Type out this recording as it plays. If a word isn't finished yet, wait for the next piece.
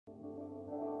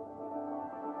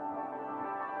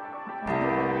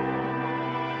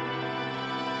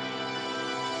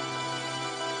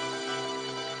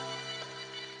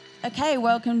Okay,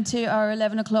 welcome to our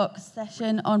 11 o'clock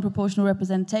session on proportional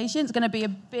representation. It's going to be a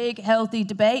big, healthy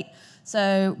debate.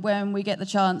 So when we get the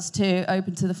chance to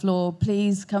open to the floor,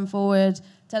 please come forward,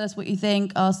 tell us what you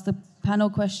think, ask the panel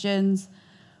questions.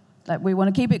 Like, we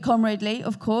want to keep it comradely,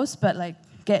 of course, but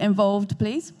get involved,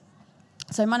 please.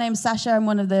 So my name's Sasha. I'm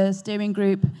one of the steering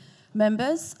group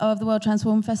members of the World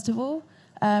Transform Festival.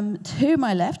 To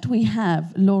my left, we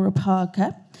have Laura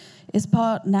Parker. Is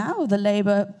part now of the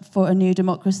Labour for a New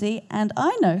Democracy, and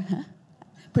I know her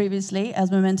previously as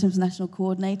Momentum's national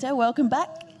coordinator. Welcome back.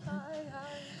 Hi.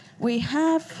 We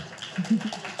have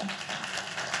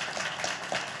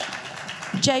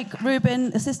Jake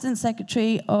Rubin, Assistant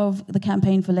Secretary of the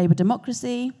Campaign for Labour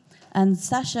Democracy, and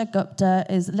Sasha Gupta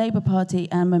is Labour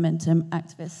Party and Momentum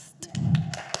activist.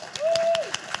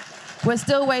 We're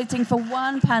still waiting for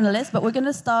one panellist, but we're going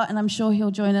to start, and I'm sure he'll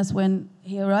join us when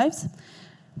he arrives.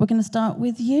 We're going to start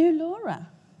with you, Laura.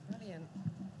 Brilliant.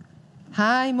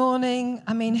 Hi, morning.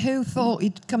 I mean, who thought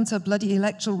you'd come to a bloody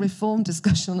electoral reform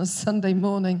discussion on a Sunday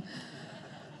morning?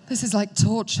 This is like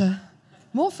torture.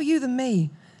 More for you than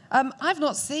me. I've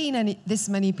not seen this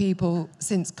many people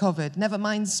since COVID, never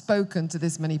mind spoken to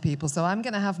this many people, so I'm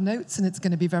going to have notes and it's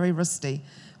going to be very rusty.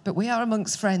 But we are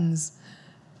amongst friends,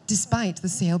 despite the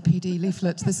CLPD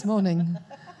leaflet this morning.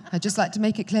 I'd just like to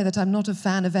make it clear that I'm not a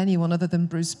fan of anyone other than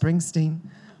Bruce Springsteen.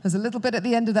 There's a little bit at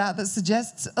the end of that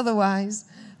suggests otherwise.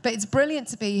 But it's brilliant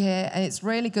to be here, and it's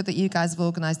really good that you guys have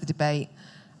organised the debate.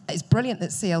 It's brilliant that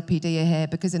CLPD are here,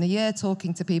 because in a year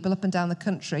talking to people up and down the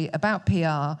country about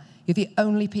PR, you're the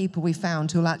only people we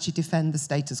found who will actually defend the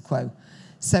status quo.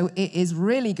 So it is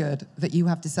really good that you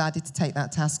have decided to take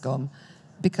that task on,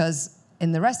 because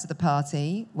in the rest of the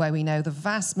party, where we know the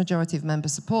vast majority of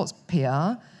members supports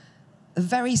PR, a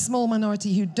very small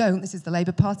minority who don't, this is the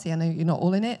Labour Party, I know you're not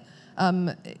all in it,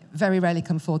 very rarely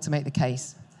come forward to make the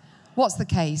case. What's the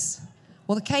case?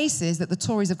 Well, the case is that the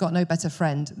Tories have got no better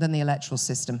friend than the electoral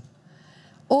system.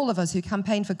 All of us who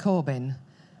campaigned for Corbyn,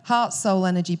 heart, soul,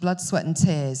 energy, blood, sweat and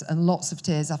tears, and lots of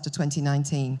tears after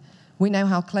 2019, we know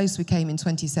how close we came in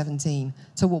 2017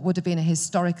 to what would have been a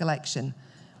historic election.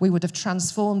 We would have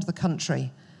transformed the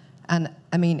country. And,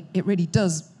 I mean, it really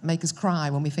does make us cry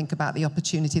when we think about the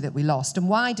opportunity that we lost. And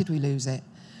why did we lose it?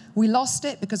 We lost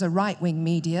it because of right-wing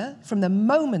media, from the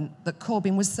moment that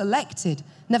Corbyn was selected,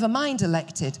 never mind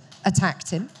elected, attacked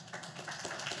him.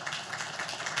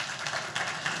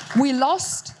 We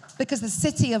lost because the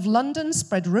City of London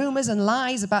spread rumours and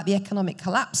lies about the economic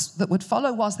collapse that would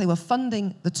follow whilst they were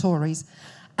funding the Tories.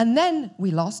 And then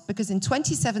we lost because in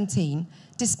 2017,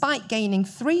 despite gaining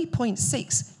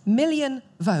 3.6 million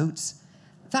votes,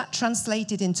 that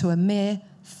translated into a mere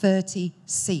 30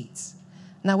 seats.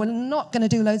 Now, we're not going to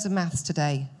do loads of maths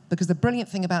today, because the brilliant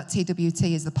thing about TWT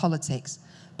is the politics.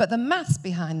 But the maths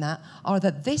behind that are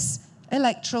that this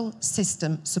electoral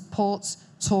system supports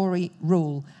Tory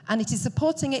rule, and it is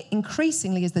supporting it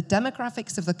increasingly as the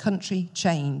demographics of the country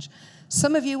change.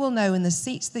 Some of you will know in the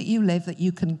seats that you live that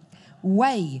you can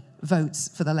weigh votes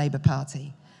for the Labour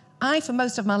Party. I, for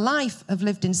most of my life, have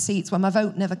lived in seats where my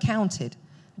vote never counted.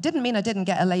 It didn't mean I didn't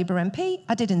get a Labour MP.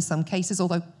 I did in some cases,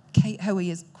 although Kate Hoey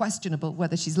is questionable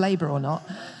whether she's Labour or not.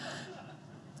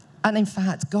 And in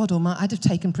fact, God almighty, I'd have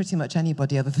taken pretty much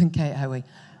anybody other than Kate Hoey.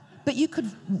 But you could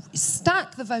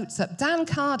stack the votes up. Dan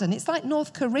Carden, it's like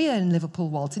North Korea in Liverpool,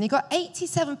 Walton. He got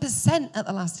 87% at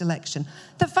the last election.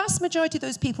 The vast majority of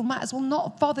those people might as well not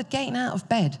have bothered getting out of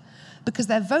bed, because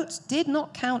their votes did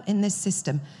not count in this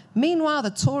system. Meanwhile, the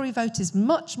Tory vote is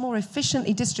much more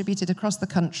efficiently distributed across the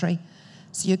country.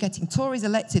 So you're getting Tories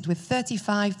elected with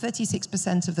 35,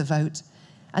 36% of the vote.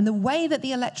 And the way that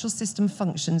the electoral system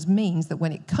functions means that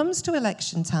when it comes to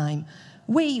election time,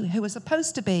 we, who are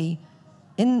supposed to be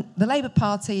in the Labour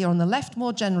Party, or on the left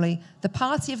more generally, the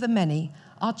party of the many,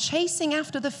 are chasing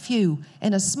after the few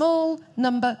in a small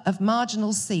number of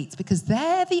marginal seats, because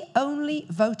they're the only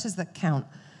voters that count.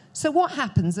 So what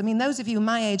happens? I mean, those of you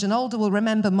my age and older will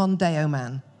remember Mondeo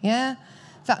Man, yeah?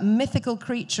 That mythical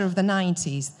creature of the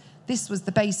 90s. This was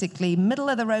the basically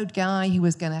middle-of-the-road guy who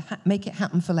was going to make it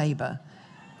happen for Labour.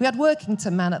 We had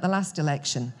Workington Man at the last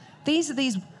election. These are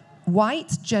these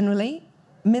white, generally,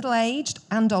 middle-aged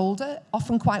and older,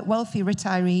 often quite wealthy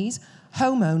retirees,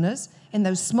 homeowners, in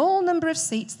those small number of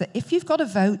seats that if you've got a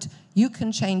vote, you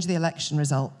can change the election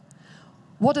result.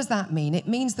 What does that mean? It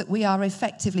means that we are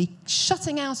effectively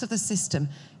shutting out of the system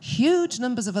huge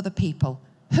numbers of other people.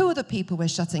 Who are the people we're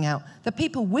shutting out? The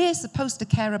people we're supposed to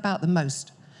care about the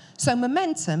most. So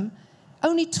Momentum,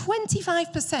 only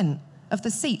 25% of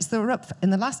the seats that were up in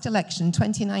the last election,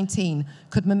 2019,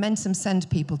 could Momentum send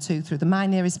people to through the My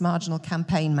Nearest Marginal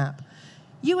campaign map.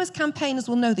 You as campaigners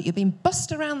will know that you're being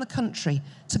bussed around the country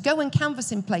to go and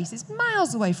canvass in places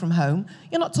miles away from home.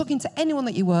 You're not talking to anyone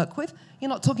that you work with. You're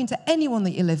not talking to anyone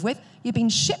that you live with. You're being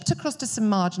shipped across to some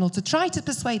marginal to try to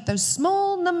persuade those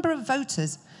small number of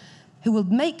voters who will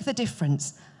make the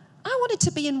difference. I wanted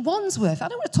to be in Wandsworth. I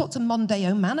don't want to talk to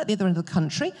Mondeo man at the other end of the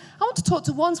country. I want to talk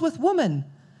to Wandsworth woman,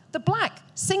 the black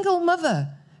single mother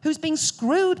who's being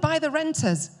screwed by the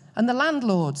renters and the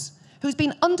landlords, who's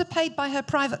been underpaid by her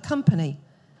private company,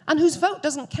 and whose vote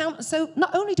doesn't count. So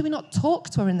not only do we not talk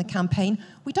to her in the campaign,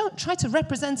 we don't try to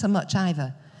represent her much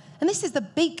either. And this is the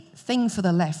big thing for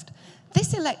the left.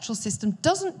 This electoral system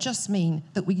doesn't just mean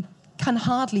that we can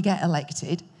hardly get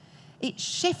elected. It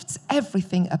shifts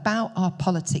everything about our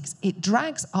politics. It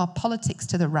drags our politics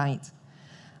to the right.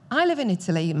 I live in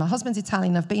Italy. My husband's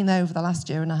Italian. I've been there over the last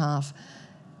year and a half.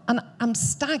 And I'm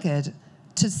staggered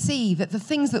to see that the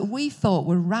things that we thought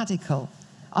were radical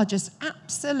are just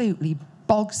absolutely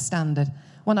bog standard.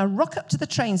 When I rock up to the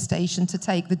train station to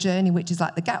take the journey, which is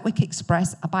like the Gatwick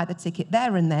Express, I buy the ticket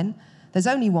there and then. There's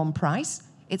only one price.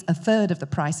 It's a third of the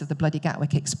price of the bloody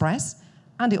Gatwick Express,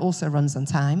 and it also runs on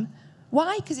time.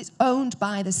 Why? Because it's owned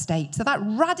by the state. So that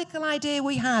radical idea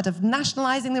we had of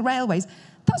nationalising the railways,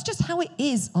 that's just how it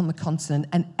is on the continent.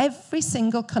 And every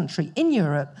single country in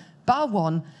Europe, bar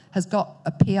one, has got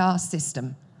a PR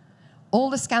system. All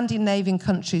the Scandinavian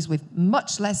countries with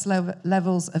much less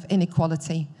levels of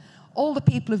inequality, all the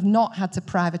people who've not had to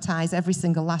privatise every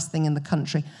single last thing in the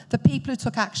country, the people who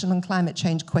took action on climate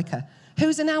change quicker.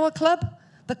 Who's in our club?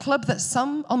 The club that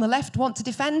some on the left want to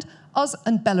defend? Us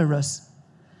and Belarus.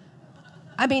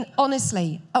 I mean,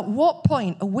 honestly, at what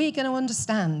point are we going to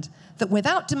understand that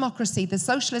without democracy, the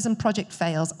socialism project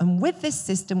fails, and with this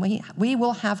system, we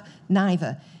will have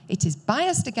neither? It is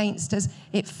biased against us.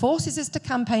 It forces us to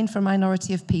campaign for a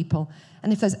minority of people.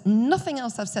 And if there's nothing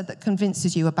else I've said that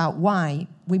convinces you about why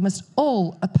we must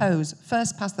all oppose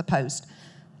first past the post,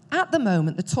 at the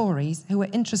moment, the Tories, who are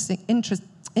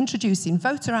introducing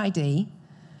voter ID,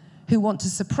 who want to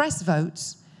suppress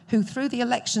votes, who through the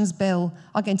elections bill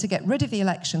are going to get rid of the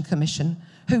election commission,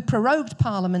 who prorogued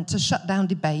Parliament to shut down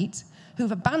debate,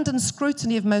 who've abandoned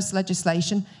scrutiny of most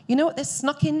legislation. You know what they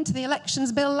snuck into the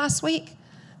elections bill last week?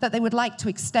 That they would like to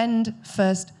extend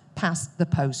first past the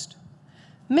post.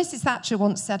 Mrs. Thatcher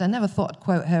once said, I never thought I'd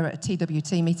quote her at a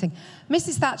TWT meeting,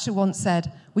 Mrs. Thatcher once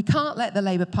said, we can't let the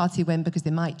Labour Party win because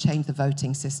they might change the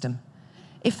voting system.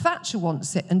 If Thatcher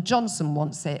wants it and Johnson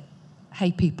wants it,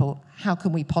 hey people, how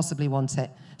can we possibly want it?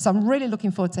 So I'm really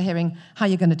looking forward to hearing how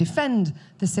you're going to defend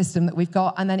the system that we've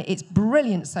got. And then it's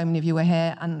brilliant so many of you are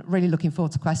here, and really looking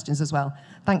forward to questions as well.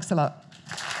 Thanks a lot.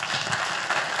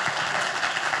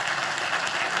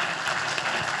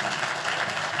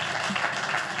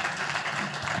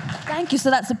 Thank you.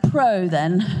 So that's a pro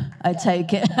then, I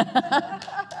take it.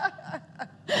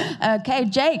 Okay,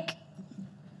 Jake.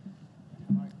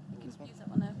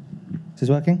 Is this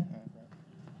working?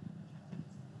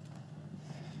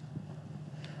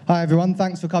 Hi everyone,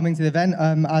 thanks for coming to the event.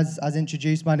 As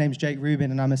introduced, my name's Jake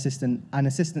Rubin and I'm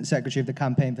Assistant Secretary of the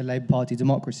Campaign for Labour Party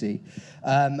Democracy.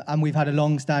 And we've had a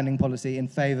long-standing policy in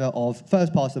favour of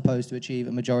first past the post to achieve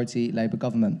a majority Labour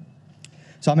government.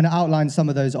 So I'm going to outline some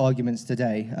of those arguments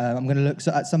today. I'm going to look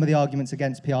at some of the arguments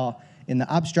against PR in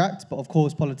the abstract, but of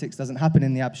course politics doesn't happen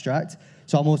in the abstract.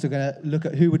 So I'm also going to look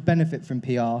at who would benefit from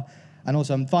PR, and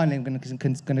also finally I'm going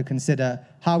to consider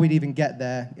how we'd even get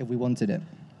there if we wanted it.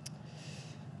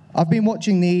 I've been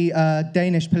watching the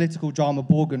Danish political drama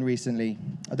Borgen recently.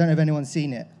 I don't know if anyone's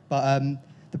seen it, but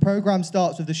the programme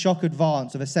starts with the shock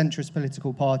advance of a centrist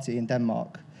political party in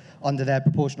Denmark under their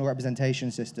proportional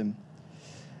representation system.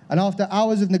 And after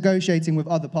hours of negotiating with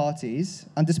other parties,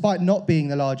 and despite not being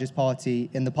the largest party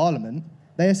in the parliament,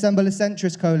 they assemble a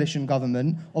centrist coalition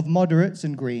government of moderates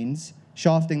and Greens,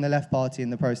 shafting the left party in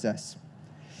the process.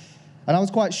 And I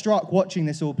was quite struck watching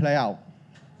this all play out,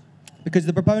 because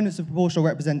the proponents of proportional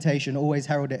representation always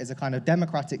herald it as a kind of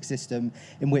democratic system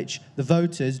in which the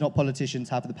voters, not politicians,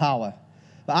 have the power.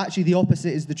 But actually the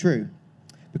opposite is the true,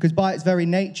 because by its very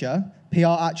nature,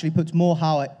 PR actually puts more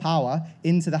power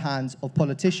into the hands of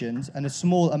politicians and a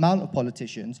small amount of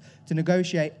politicians to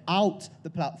negotiate out the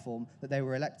platform that they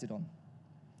were elected on.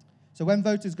 So when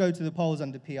voters go to the polls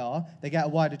under PR, they get a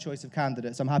wider choice of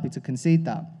candidates. I'm happy to concede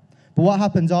that. But what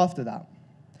happens after that?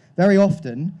 Very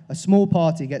often, a small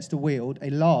party gets to wield a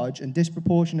large and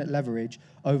disproportionate leverage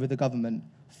over the government,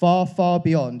 far, far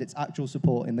beyond its actual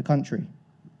support in the country.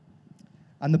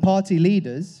 And the party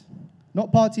leaders,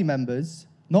 not party members,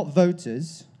 not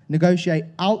voters, negotiate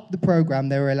out the programme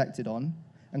they were elected on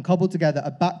and cobble together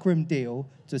a backroom deal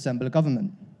to assemble a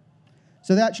government.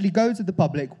 So they actually go to the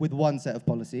public with one set of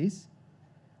policies,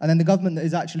 and then the government that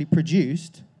is actually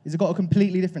produced has got a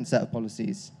completely different set of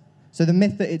policies. So the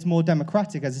myth that it's more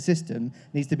democratic as a system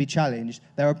needs to be challenged.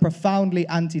 There are profoundly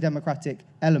anti-democratic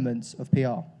elements of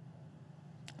PR.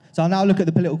 So I'll now look at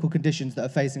the political conditions that are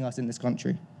facing us in this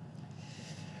country,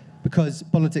 because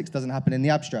politics doesn't happen in the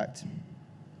abstract.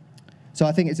 So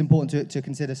I think it's important to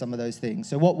consider some of those things.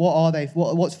 So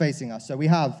what's facing us? So we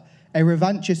have a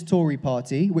revanchist Tory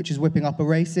party, which is whipping up a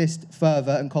racist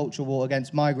fervour and cultural war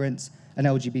against migrants and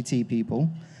LGBT people,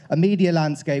 a media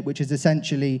landscape which is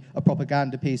essentially a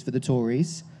propaganda piece for the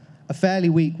Tories, a fairly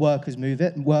weak workers'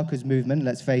 movement,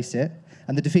 let's face it,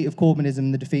 and the defeat of Corbynism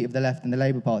and the defeat of the left and the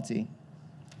Labour Party.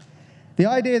 The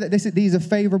idea that these are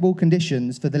favourable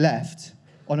conditions for the left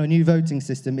on a new voting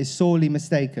system is sorely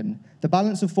mistaken. The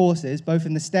balance of forces, both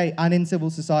in the state and in civil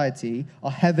society,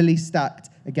 are heavily stacked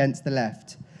against the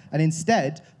left. And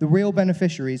instead, the real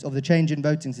beneficiaries of the change in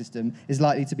voting system is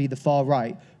likely to be the far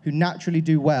right, who naturally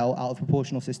do well out of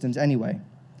proportional systems anyway.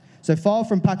 So far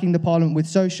from packing the parliament with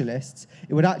socialists,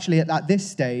 it would actually, at this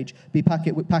stage, be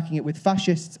packing it with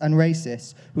fascists and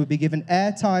racists who would be given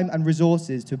airtime and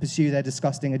resources to pursue their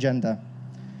disgusting agenda.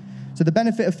 So the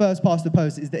benefit of first past the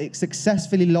post is that it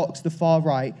successfully locks the far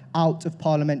right out of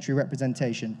parliamentary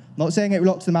representation. I'm not saying it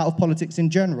locks them out of politics in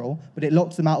general, but it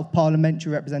locks them out of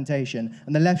parliamentary representation,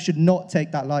 and the left should not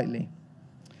take that lightly.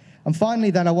 And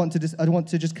finally, then, I want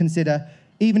to just consider,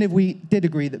 even if we did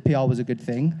agree that PR was a good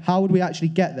thing, how would we actually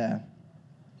get there?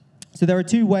 So there are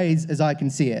two ways, as I can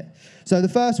see it. So the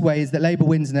first way is that Labour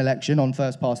wins an election on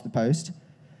first past the post,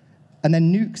 and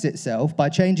then nukes itself by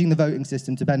changing the voting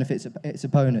system to benefit its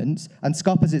opponents and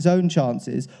scuppers its own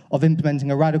chances of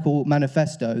implementing a radical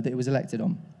manifesto that it was elected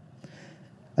on.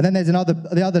 And then there's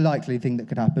the other likely thing that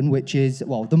could happen, which is,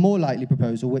 well, the more likely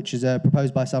proposal, which is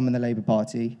proposed by some in the Labour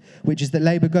Party, which is that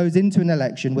Labour goes into an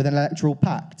election with an electoral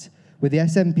pact with the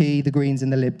SNP, the Greens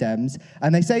and the Lib Dems,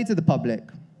 and they say to the public,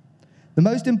 the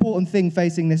most important thing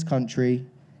facing this country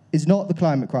is not the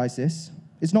climate crisis,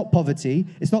 it's not poverty,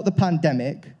 it's not the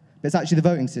pandemic, but it's actually the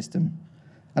voting system.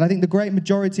 And I think the great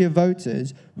majority of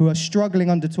voters who are struggling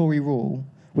under Tory rule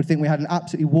would think we had an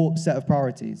absolutely warped set of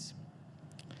priorities.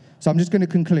 So I'm just going to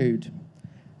conclude.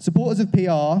 Supporters of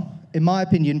PR, in my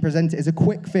opinion, present it as a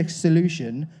quick fix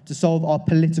solution to solve our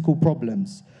political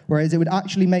problems, whereas it would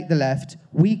actually make the left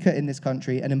weaker in this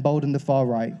country and embolden the far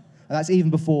right. And that's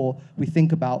even before we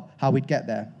think about how we'd get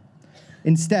there.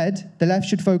 Instead, the left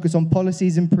should focus on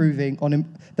policies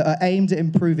that are aimed at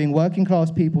improving working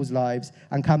class people's lives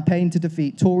and campaign to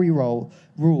defeat Tory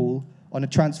rule on a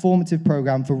transformative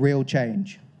programme for real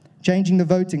change. Changing the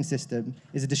voting system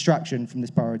is a distraction from this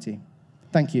priority.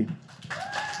 Thank you.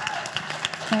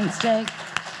 Thanks, Jake.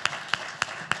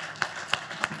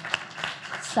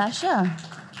 Sasha.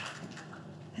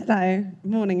 Hello,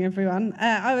 morning everyone.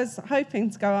 I was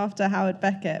hoping to go after Howard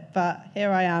Beckett, but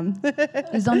here I am.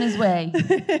 He's on his way.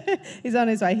 He's on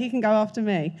his way. He can go after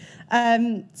me.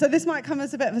 So this might come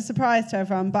as a bit of a surprise to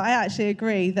everyone, but I actually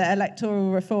agree that electoral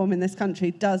reform in this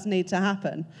country does need to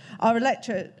happen. Our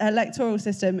electoral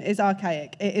system is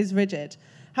archaic. It is rigid.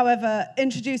 However,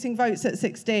 introducing votes at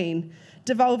 16,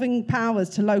 devolving powers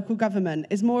to local government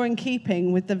is more in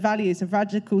keeping with the values of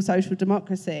radical social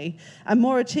democracy and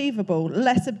more achievable,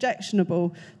 less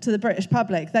objectionable to the British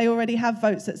public. They already have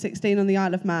votes at 16 on the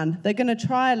Isle of Man. They're going to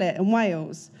trial it in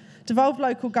Wales. Devolved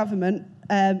local government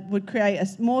would create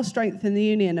more strength in the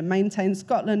Union and maintain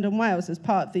Scotland and Wales as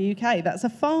part of the UK. That's a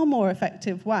far more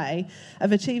effective way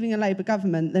of achieving a Labour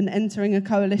government than entering a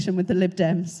coalition with the Lib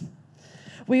Dems.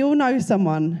 We all know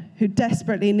someone who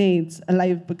desperately needs a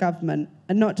Labour government,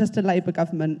 and not just a Labour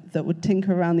government that would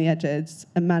tinker around the edges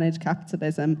and manage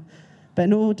capitalism, but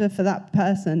in order for that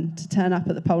person to turn up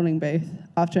at the polling booth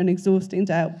after an exhausting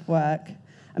day at work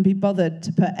and be bothered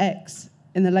to put X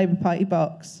in the Labour Party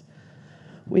box,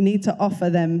 we need to offer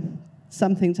them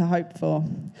something to hope for.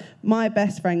 My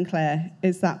best friend Claire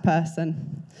is that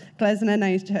person. Claire's an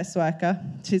NHS worker.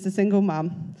 She's a single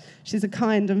mum. She's a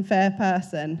kind and fair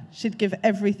person. She'd give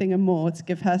everything and more to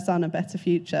give her son a better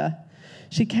future.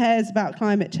 She cares about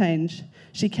climate change.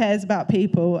 She cares about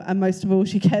people, and most of all,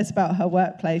 she cares about her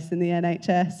workplace in the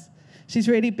NHS. She's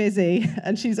really busy,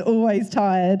 and she's always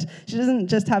tired. She doesn't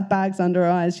just have bags under her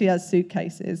eyes, she has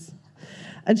suitcases.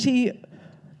 And she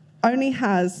only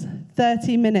has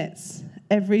 30 minutes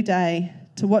every day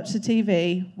to watch the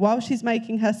TV while she's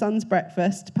making her son's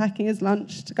breakfast, packing his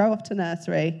lunch to go off to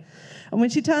nursery, And when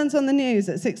she turns on the news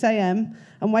at 6 a.m.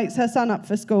 and wakes her son up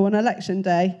for school on election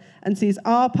day and sees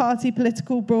our party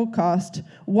political broadcast,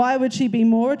 why would she be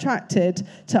more attracted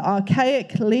to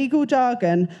archaic legal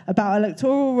jargon about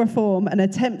electoral reform and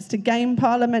attempts to game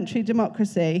parliamentary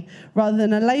democracy rather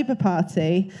than a Labour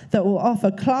Party that will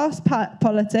offer class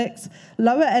politics,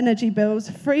 lower energy bills,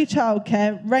 free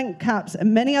childcare, rent caps,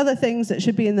 and many other things that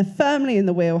should be firmly in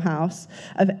the wheelhouse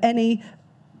of any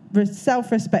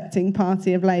self-respecting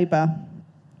party of Labour?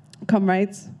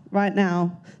 Comrades, right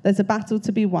now, there's a battle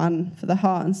to be won for the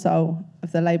heart and soul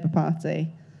of the Labour Party.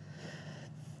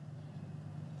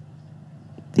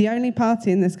 The only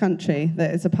party in this country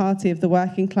that is a party of the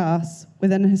working class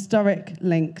with an historic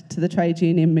link to the trade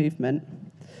union movement.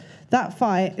 That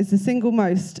fight is the single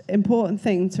most important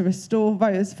thing to restore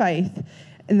voters' faith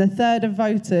in the third of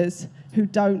voters who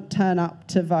don't turn up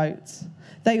to vote.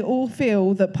 They all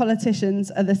feel that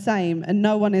politicians are the same and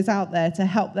no one is out there to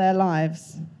help their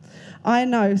lives. I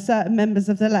know certain members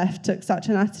of the left took such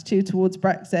an attitude towards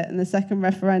Brexit and the second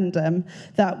referendum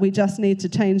that we just need to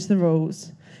change the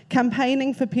rules.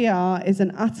 Campaigning for PR is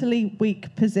an utterly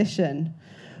weak position.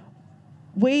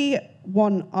 We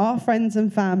want our friends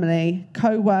and family,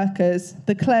 co-workers,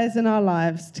 the Claires in our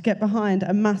lives to get behind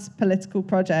a mass political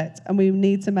project, and we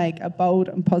need to make a bold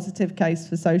and positive case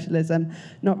for socialism,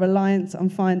 not reliance on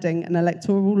finding an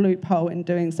electoral loophole in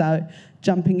doing so,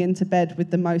 jumping into bed with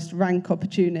the most rank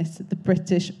opportunists of the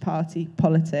British party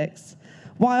politics.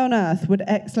 Why on earth would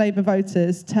ex-Labour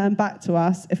voters turn back to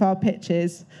us if our pitch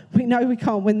is, we know we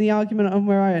can't win the argument on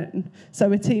our own, so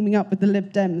we're teaming up with the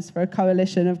Lib Dems for a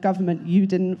coalition of government you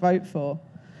didn't vote for?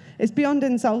 It's beyond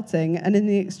insulting, and in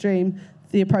the extreme,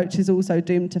 the approach is also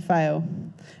doomed to fail.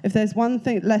 If there's one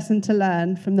lesson to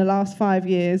learn from the last 5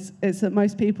 years, it's that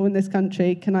most people in this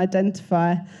country can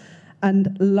identify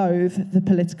and loathe the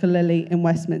political lily in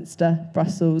Westminster,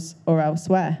 Brussels, or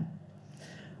elsewhere.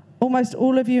 Almost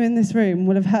all of you in this room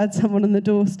will have heard someone on the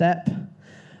doorstep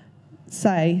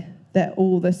say they're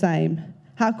all the same.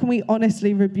 How can we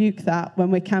honestly rebuke that when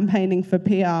we're campaigning for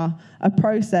PR, a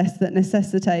process that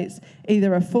necessitates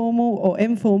either a formal or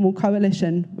informal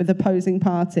coalition with opposing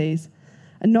parties?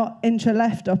 And not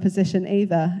intra-left opposition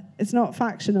either. It's not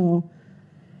factional.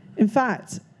 In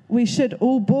fact, we should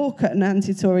all balk at an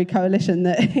anti-Tory coalition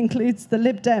that includes the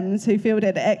Lib Dems, who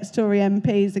fielded ex-Tory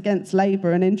MPs against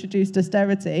Labour and introduced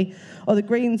austerity, or the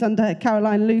Greens under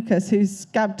Caroline Lucas, who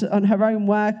scabbed on her own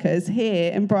workers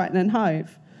here in Brighton and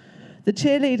Hove. The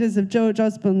cheerleaders of George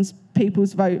Osborne's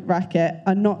People's Vote racket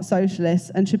are not socialists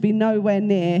and should be nowhere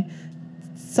near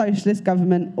socialist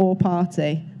government or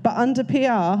party. But under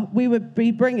PR, we would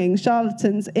be bringing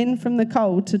charlatans in from the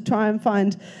cold to try and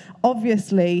find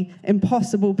obviously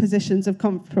impossible positions of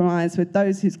compromise with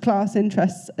those whose class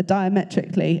interests are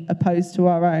diametrically opposed to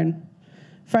our own.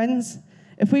 Friends,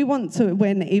 if we want to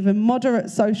win even moderate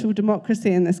social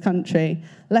democracy in this country,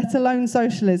 let alone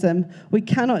socialism, we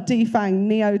cannot defang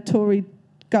the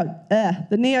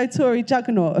neo-Tory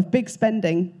juggernaut of big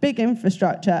spending, big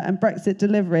infrastructure and Brexit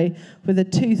delivery with a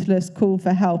toothless call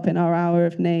for help in our hour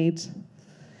of need.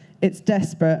 It's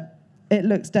desperate. It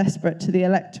looks desperate to the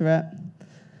electorate.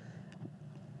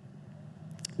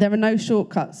 There are no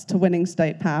shortcuts to winning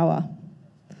state power.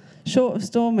 Short of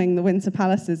storming the Windsor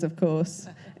Palaces, of course,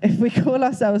 if we call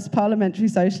ourselves parliamentary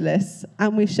socialists,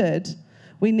 and we should,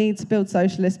 we need to build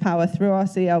socialist power through our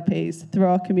CLPs, through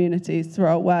our communities, through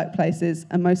our workplaces,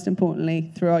 and most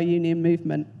importantly, through our union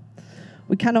movement.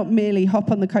 We cannot merely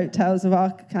hop on the coattails of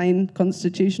arcane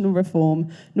constitutional reform,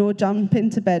 nor jump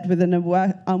into bed with an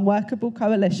unworkable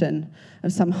coalition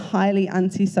of some highly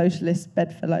anti-socialist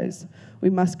bedfellows.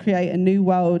 We must create a new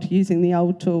world using the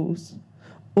old tools.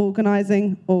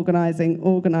 Organising, organising,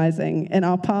 organising in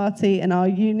our party, in our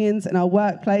unions, in our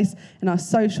workplace, in our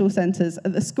social centres,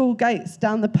 at the school gates,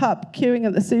 down the pub, queuing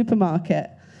at the supermarket.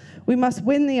 We must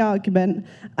win the argument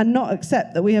and not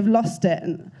accept that we have lost it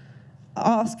and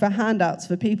ask for handouts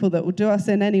for people that will do us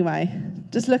in anyway.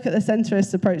 Just look at the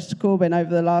centrist approach to Corbyn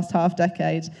over the last half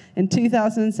decade. In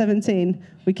 2017,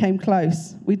 we came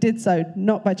close. We did so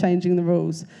not by changing the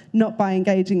rules, not by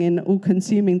engaging in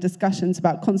all-consuming discussions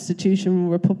about constitutional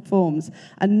reforms,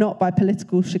 and not by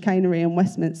political chicanery in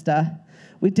Westminster.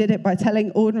 We did it by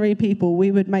telling ordinary people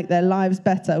we would make their lives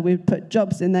better. We would put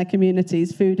jobs in their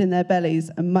communities, food in their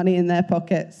bellies, and money in their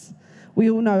pockets.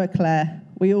 We all know Claire.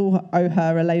 We all owe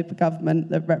her a Labour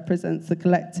government that represents the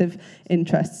collective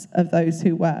interests of those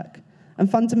who work.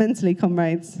 And fundamentally,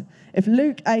 comrades, if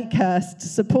Luke Akehurst,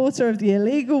 supporter of the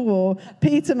illegal war,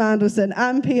 Peter Mandelson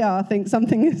and PR think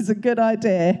something is a good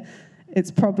idea, it's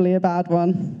probably a bad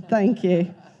one. Thank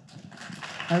you.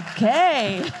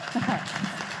 Okay.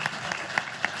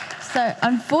 So,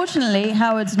 unfortunately,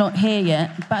 Howard's not here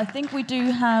yet, but I think we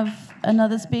do have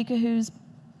another speaker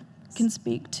can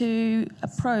speak to a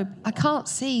probe. I can't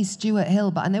see Stuart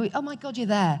Hill, but I know... oh, my God, you're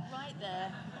there. Right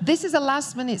there. This is a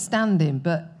last-minute stand-in,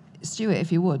 but, Stuart,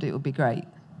 if you would, it would be great.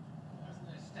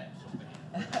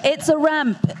 It's a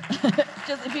ramp.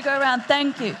 Just if you go around,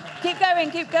 thank you. Keep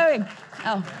going, keep going.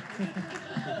 Oh.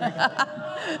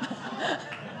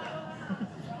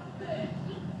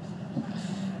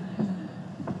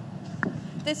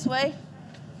 This way.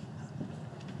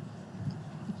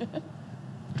 There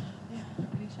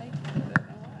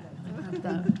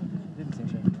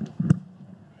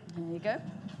you go.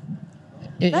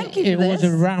 Thank you for It was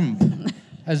this. a ramp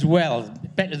as well,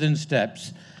 better than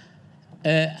steps.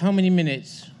 How many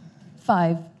minutes?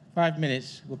 5. 5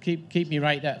 minutes. Well, keep me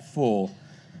right at 4.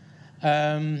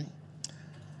 I've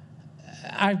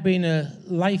been a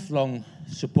lifelong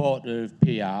supporter of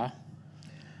PR.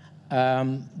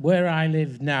 Where I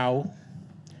live now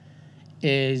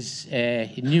is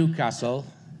in Newcastle.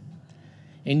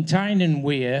 In Tyne and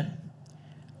Wear,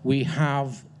 we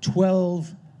have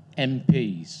 12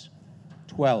 MPs.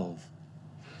 12.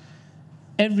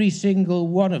 Every single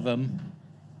one of them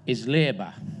is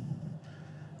Labour.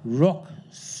 Rock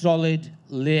solid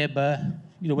Labour.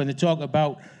 You know, when they talk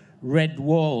about red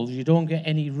walls, you don't get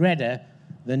any redder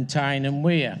than Tyne and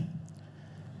Wear.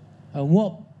 And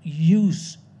what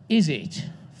use is it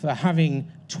for having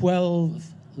 12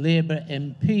 Labour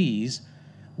MPs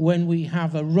when we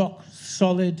have a rock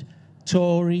solid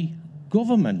Tory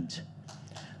government?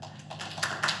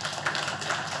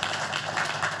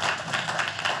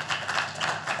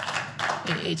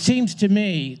 It seems to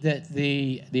me that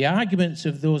the arguments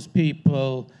of those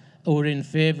people who are in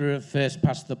favour of first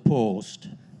past the post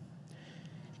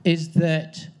is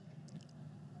that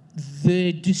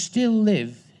they do still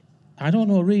live, I don't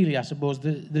know really, I suppose,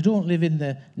 they don't live in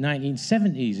the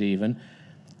 1970s even,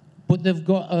 but they've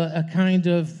got a kind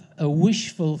of a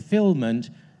wish fulfillment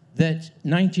that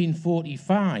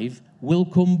 1945 will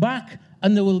come back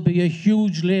and there will be a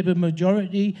huge Labour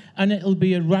majority and it'll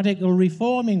be a radical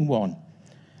reforming one.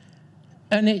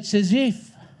 And it's as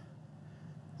if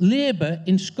Labour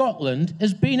in Scotland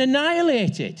has been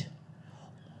annihilated.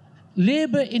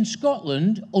 Labour in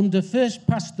Scotland, under first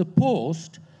past the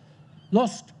post,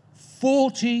 lost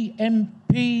 40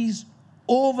 MPs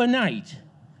overnight.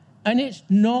 And it's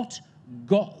not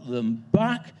got them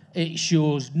back. It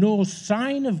shows no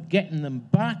sign of getting them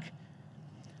back.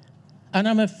 And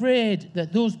I'm afraid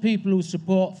that those people who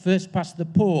support first past the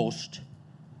post,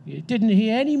 you didn't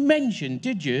hear any mention,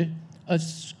 did you, of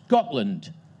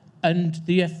Scotland and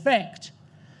the effect,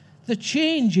 the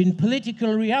change in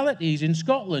political realities in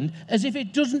Scotland, as if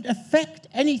it doesn't affect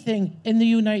anything in the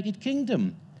United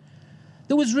Kingdom.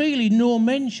 There was really no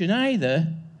mention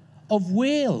either of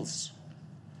Wales.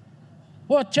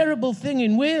 What a terrible thing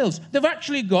in Wales. They've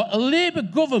actually got a Labour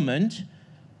government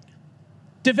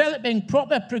developing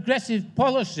proper progressive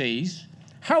policies.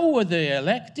 How were they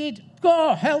elected?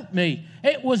 God help me.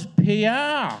 It was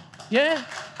PR, yeah?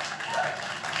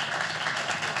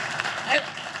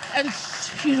 And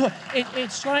you know,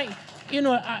 it's like, you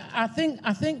know, I think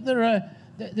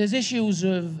there's issues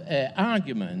of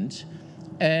argument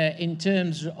in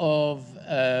terms of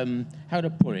how to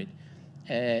put it.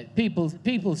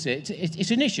 People say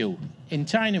it's an issue in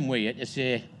Tyne and Wear to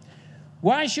say,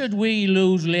 why should we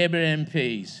lose Labour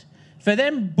MPs? For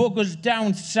them buggers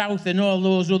down south and all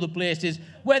those other places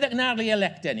where they can hardly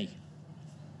elect any.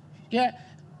 Yeah,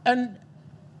 and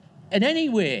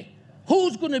anyway,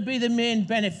 who's going to be the main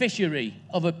beneficiary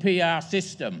of a PR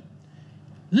system?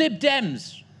 Lib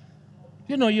Dems.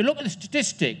 You know, you look at the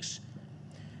statistics,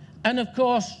 and of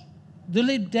course, the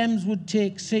Lib Dems would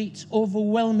take seats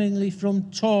overwhelmingly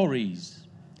from Tories.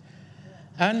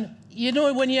 And, you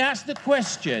know, when you ask the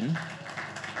question,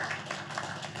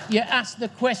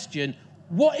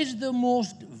 what is the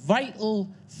most vital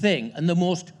thing and the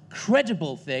most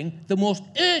credible thing, the most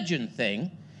urgent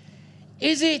thing?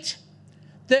 Is it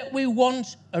that we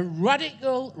want a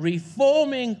radical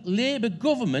reforming Labour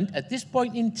government at this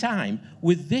point in time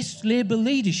with this Labour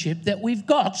leadership that we've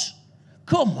got?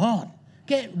 Come on,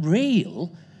 get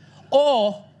real.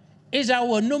 Or is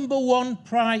our number one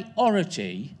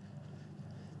priority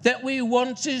that we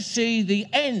want to see the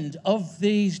end of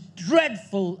these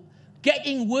dreadful,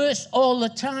 getting worse all the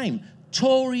time,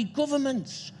 Tory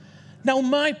governments? Now,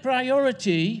 my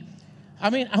priority, I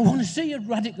mean, I want to see a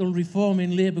radical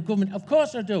reforming Labour government. Of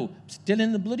course I do. I'm still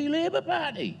in the bloody Labour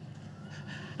Party.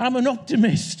 I'm an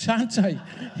optimist, aren't I?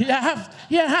 You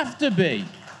have to be.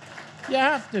 You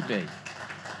have to be.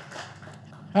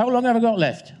 How long have I got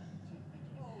left?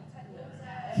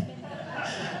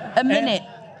 A minute.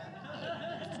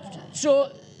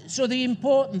 So the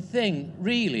important thing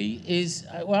really is,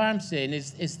 what I'm saying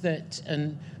is that,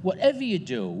 and whatever you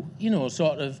do, you know,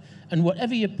 sort of, and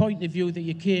whatever your point of view that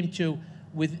you came to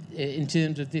with in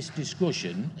terms of this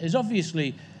discussion, is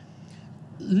obviously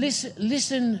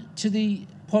listen to the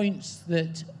points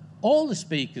that all the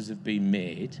speakers have been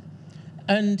made,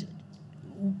 and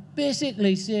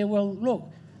basically say, well, look,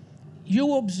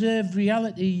 you observe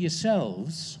reality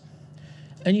yourselves,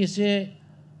 and you say,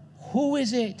 who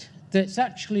is it that's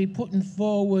actually putting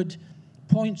forward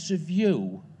points of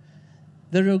view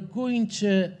that are going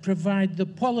to provide the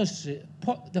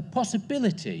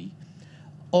possibility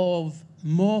of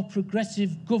more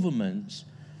progressive governments?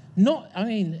 Not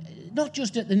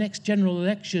just at the next general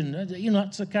election. You know,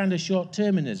 that's a kind of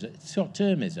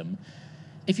short-termism.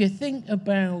 If you think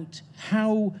about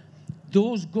how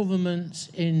those governments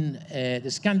in the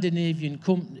Scandinavian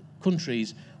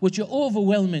countries, which are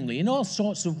overwhelmingly, in all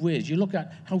sorts of ways, you look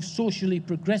at how socially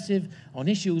progressive on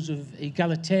issues of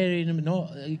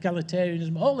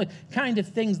egalitarianism, all the kind of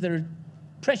things that are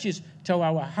precious to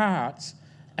our hearts,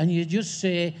 and you just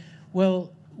say,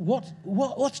 well,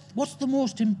 what's the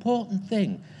most important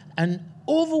thing? And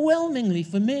overwhelmingly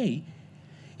for me,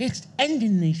 it's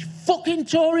ending these fucking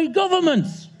Tory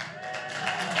governments.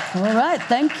 All right,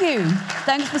 thank you.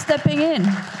 Thanks for stepping in.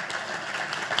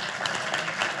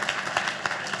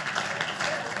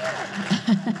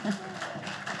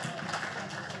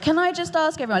 Can I just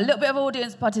ask everyone, a little bit of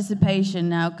audience participation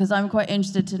now, because I'm quite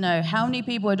interested to know how many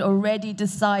people had already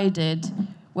decided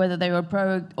whether they were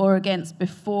pro or against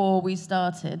before we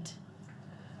started?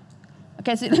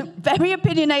 Okay, so very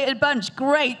opinionated bunch.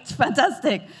 Great,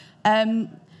 fantastic.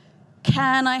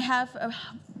 Can I have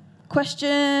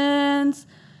questions?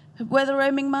 Were there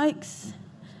roaming mics?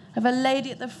 I have a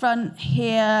lady at the front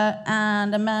here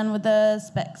and a man with the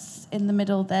specs in the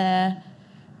middle there.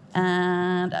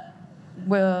 And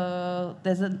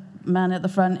there's a man at the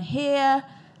front here.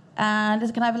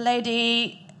 And can I have a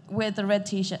lady with the red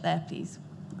T-shirt there, please?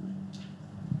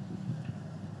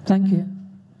 Thank you.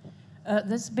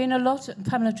 There's been a lot,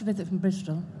 Pamela Trevithick from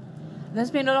Bristol.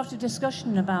 There's been a lot of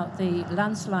discussion about the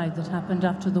landslide that happened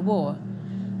after the war.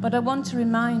 But I want to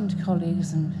remind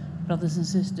colleagues and brothers and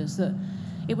sisters that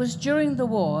it was during the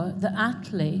war that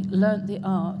Attlee learnt the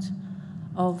art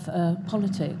of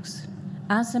politics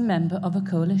as a member of a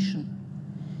coalition.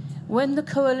 When the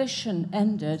coalition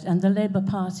ended and the Labour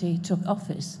Party took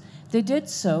office, they did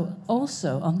so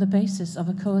also on the basis of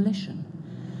a coalition.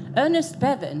 Ernest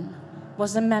Bevin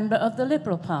was a member of the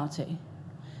Liberal Party.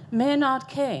 Maynard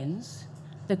Keynes,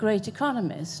 the great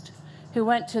economist, who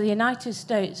went to the United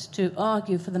States to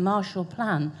argue for the Marshall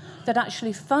Plan that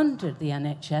actually funded the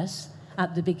NHS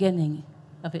at the beginning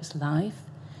of its life,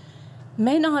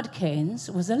 Maynard Keynes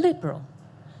was a Liberal.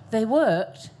 They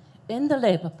worked in the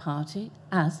Labour Party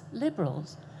as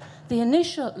Liberals. The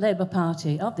initial Labour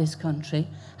Party of this country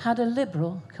had a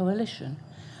Liberal coalition.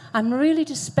 I'm really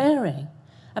despairing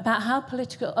about how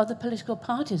other political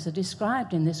parties are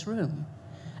described in this room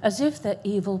as if they're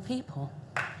evil people.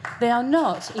 They are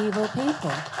not evil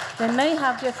people. They may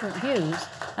have different views,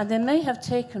 and they may have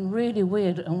taken really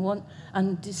weird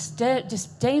and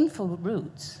disdainful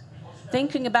routes.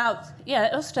 Thinking about,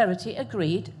 austerity,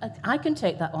 agreed. I can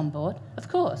take that on board, of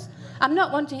course. I'm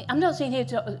not saying here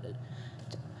to...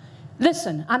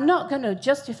 Listen, I'm not going to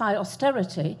justify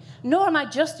austerity, nor am I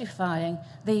justifying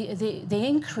the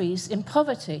increase in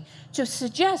poverty to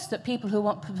suggest that people who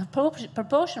want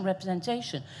proportional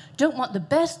representation don't want the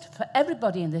best for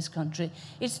everybody in this country.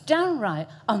 It's downright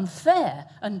unfair,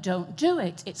 and don't do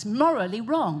it. It's morally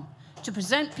wrong to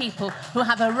present people who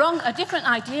have a different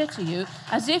idea to you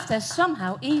as if they're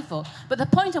somehow evil. But the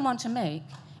point I want to make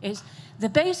is the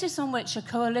basis on which a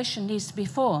coalition needs to be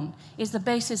formed is the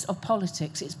basis of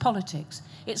politics. It's politics.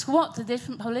 It's what the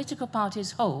different political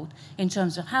parties hold in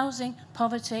terms of housing,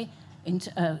 poverty,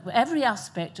 every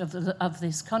aspect of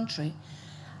this country.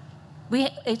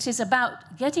 It is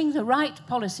about getting the right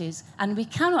policies, and we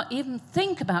cannot even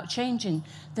think about changing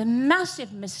the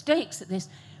massive mistakes that this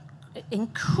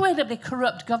incredibly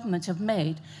corrupt government have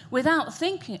made without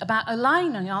thinking about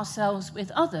aligning ourselves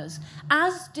with others,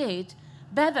 as did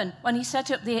Bevan, when he set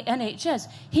up the NHS.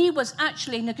 He was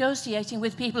actually negotiating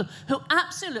with people who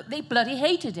absolutely bloody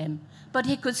hated him, but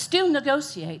he could still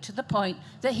negotiate to the point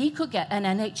that he could get an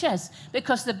NHS,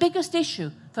 because the biggest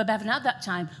issue for Bevan at that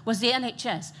time was the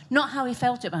NHS, not how he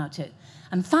felt about it.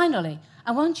 And finally,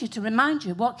 I want you to remind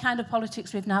you what kind of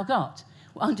politics we've now got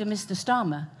under Mr.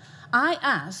 Starmer. I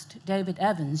asked David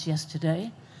Evans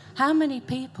yesterday how many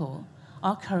people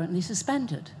are currently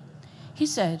suspended. He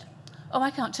said, "Oh, I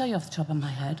can't tell you off the top of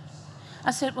my head."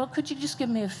 I said, well, could you just give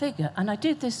me a figure? And I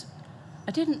didn't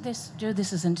do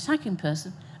this as an attacking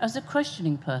person, as a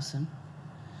questioning person.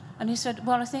 And he said,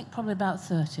 well, I think probably about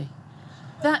 30.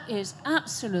 That is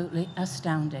absolutely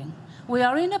astounding. We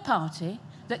are in a party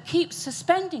that keeps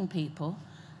suspending people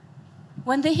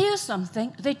when they hear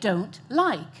something they don't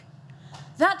like.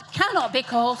 That cannot be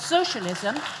called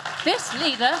socialism. This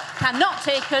leader cannot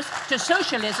take us to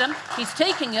socialism. He's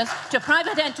taking us to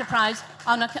private enterprise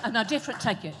on a different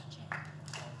ticket.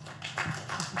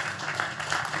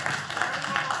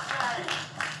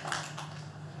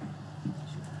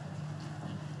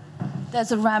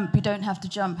 There's a ramp. You don't have to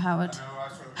jump, Howard.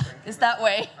 It's that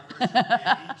way.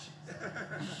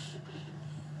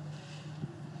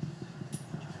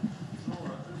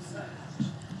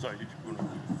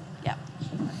 Yeah.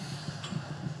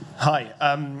 Hi.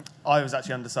 I was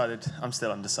actually undecided. I'm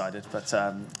still undecided, but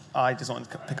I just wanted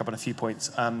to pick up on a few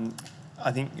points.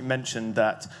 I think you mentioned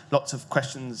that lots of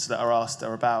questions that are asked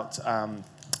are about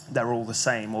they're all the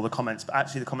same, all the comments, but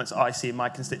actually the comments I see in my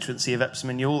constituency of Epsom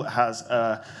and Ewell has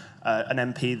an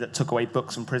MP that took away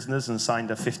books from prisoners and signed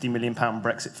a £50 million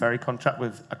Brexit ferry contract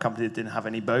with a company that didn't have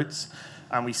any boats,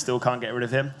 and we still can't get rid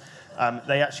of him.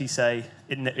 They actually say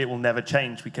it will never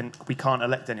change. We can't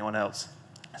elect anyone else.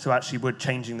 So actually, would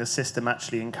changing the system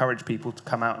actually encourage people to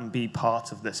come out and be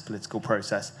part of this political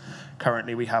process?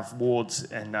 Currently, we have wards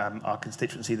in our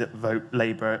constituency that vote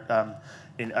Labour at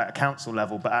a council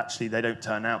level, but actually they don't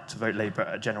turn out to vote Labour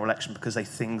at a general election because they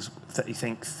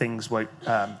think things won't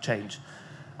change.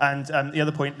 And the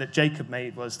other point that Jacob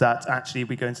made was that actually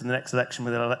we go into the next election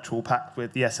with an electoral pact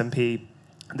with the SNP,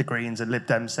 the Greens and Lib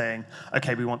Dems saying,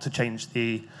 OK, we want to change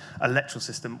the electoral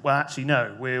system. Well, actually,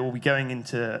 no. We'll be going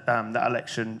into that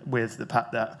election with the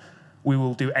pact that we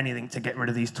will do anything to get rid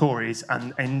of these Tories,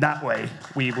 and in that way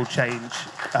we will change,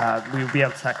 we will be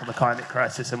able to tackle the climate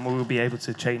crisis, and we will be able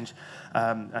to change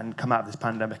and come out of this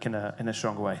pandemic in a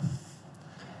stronger way.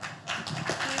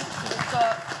 We've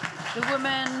got the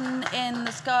woman in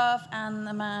the scarf and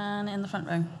the man in the front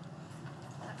row.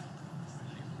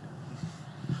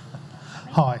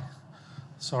 Hi.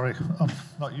 Sorry, I'm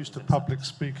not used to public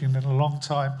speaking in a long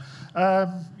time.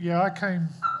 Yeah,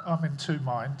 I'm in two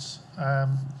minds.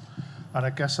 And I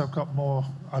guess I've got more,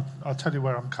 I'll tell you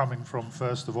where I'm coming from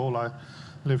first of all. I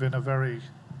live in a very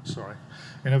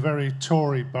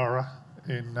Tory borough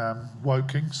in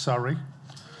Woking, Surrey.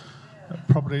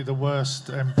 Probably the worst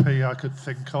MP I could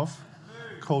think of,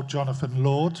 called Jonathan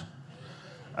Lord.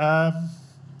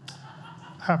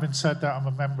 Having said that, I'm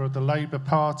a member of the Labour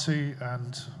Party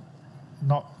and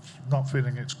not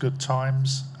feeling it's good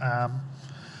times. And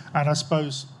I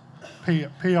suppose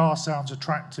PR sounds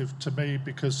attractive to me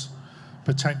because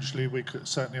potentially we could,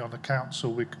 certainly on the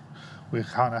council, we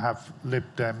kind of have Lib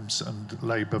Dems and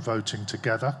Labour voting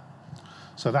together.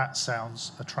 So that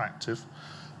sounds attractive.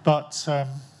 But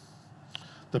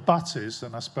the but is,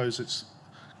 and I suppose it's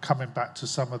coming back to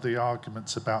some of the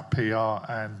arguments about PR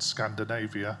and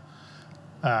Scandinavia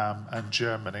and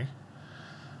Germany,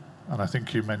 and I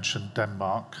think you mentioned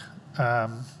Denmark.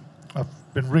 I've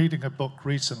been reading a book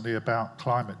recently about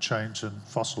climate change and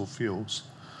fossil fuels,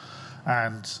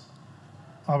 and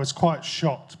I was quite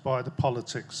shocked by the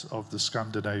politics of the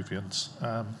Scandinavians,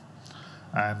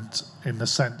 and in the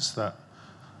sense that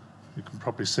you can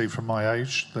probably see from my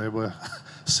age, they were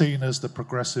seen as the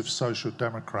progressive social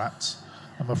democrats.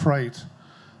 I'm afraid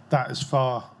that is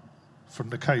far from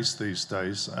the case these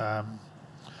days.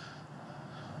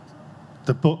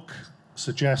 The book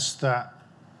suggests that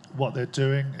what they're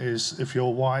doing is, if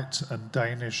you're white and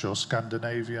Danish or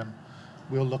Scandinavian,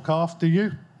 we'll look after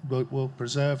you, we'll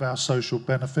preserve our social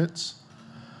benefits.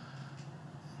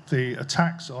 The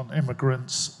attacks on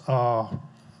immigrants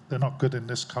they're not good in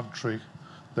this country.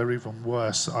 They're even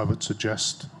worse, I would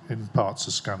suggest, in parts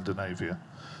of Scandinavia.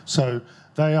 So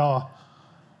they are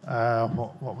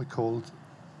what we call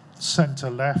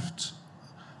centre-left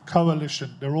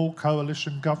coalition. They're all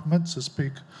coalition governments.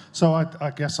 So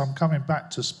I guess I'm coming back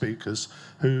to speakers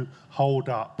who hold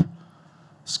up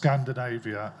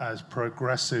Scandinavia as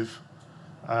progressive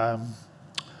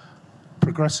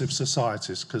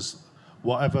societies, because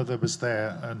whatever there was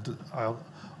there, and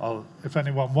I'll, if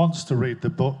anyone wants to read the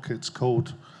book, it's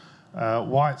called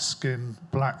White Skin,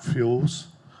 Black Fuels,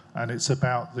 and it's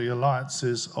about the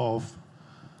alliances of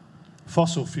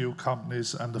fossil fuel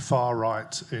companies and the far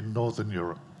right in Northern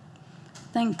Europe.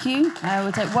 Thank you.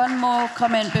 We'll take one more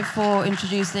comment before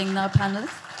introducing our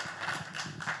panellists.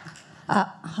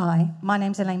 Hi, my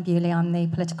name's Elaine Bewley. I'm the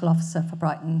political officer for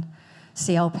Brighton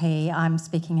CLP. I'm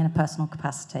speaking in a personal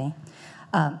capacity,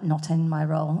 not in my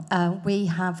role. We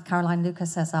have Caroline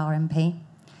Lucas as our MP.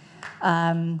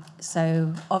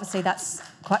 So obviously that's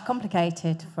quite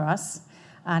complicated for us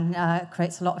and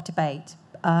creates a lot of debate.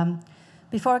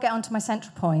 Before I get on to my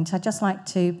central point, I'd just like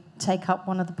to take up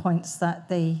one of the points that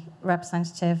the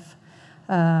representative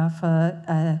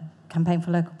for Campaign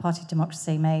for Local Party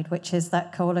Democracy made, which is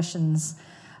that coalitions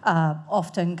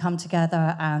often come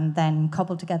together and then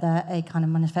cobble together a kind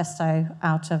of manifesto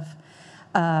out of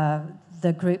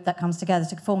the group that comes together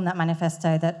to form that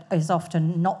manifesto that is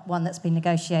often not one that's been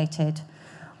negotiated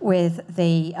with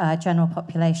the general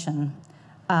population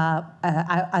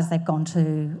as they've gone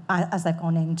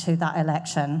into that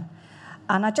election.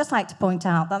 And I'd just like to point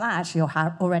out that that actually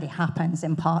already happens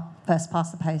in part first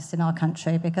past the post in our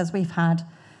country, because we've had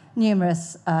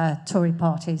numerous Tory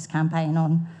parties campaign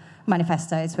on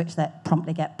manifestos which that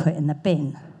promptly get put in the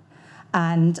bin.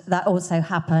 And that also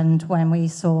happened when we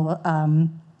saw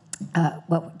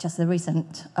just the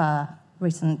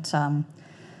recent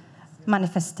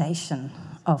manifestation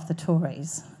of the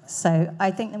Tories. So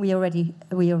I think that we already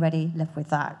live with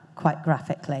that quite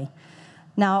graphically.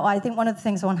 Now, I think one of the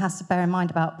things one has to bear in mind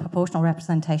about proportional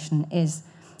representation is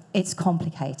it's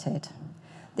complicated.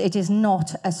 It is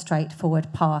not a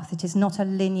straightforward path. It is not a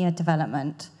linear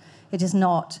development. It is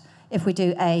not, if we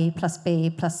do A plus B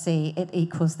plus C, it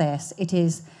equals this. It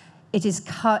is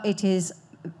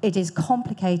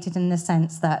complicated in the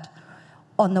sense that,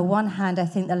 on the one hand, I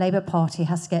think the Labour Party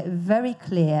has to get very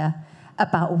clear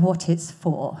about what it's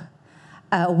for.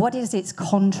 What is its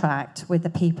contract with the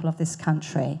people of this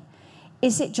country?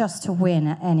 Is it just to win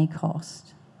at any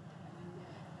cost?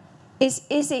 Is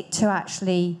it to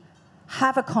actually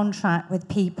have a contract with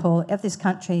people of this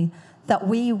country that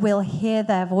we will hear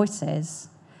their voices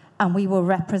and we will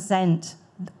represent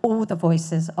all the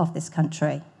voices of this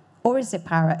country? Or is it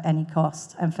power at any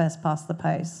cost and first past the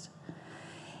post?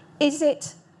 Is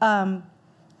it...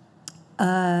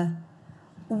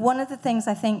 one of the things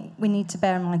I think we need to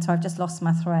bear in mind, so I've just lost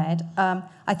my thread,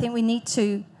 I think we need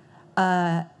to...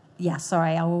 I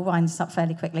will wind this up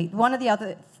fairly quickly.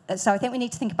 So I think we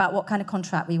need to think about what kind of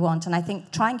contract we want, and I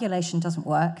think triangulation doesn't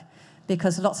work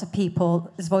because lots of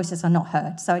people's voices are not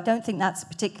heard. So I don't think that's a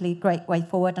particularly great way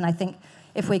forward, and I think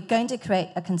if we're going to create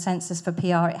a consensus for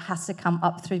PR, it has to come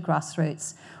up through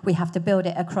grassroots. We have to build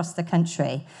it across the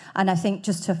country. And I think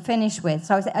just to finish with,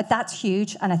 so that's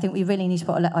huge, and I think we really need to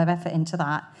put a lot of effort into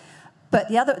that. But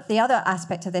the other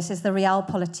aspect of this is the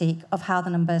realpolitik of how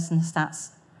the numbers and the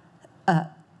stats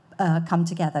come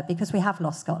together, because we have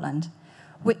lost Scotland.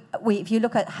 If you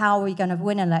look at how we're going to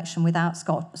win an election without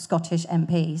Scottish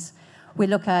MPs, we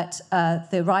look at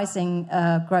the rising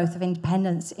growth of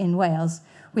independence in Wales,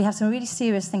 we have some really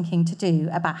serious thinking to do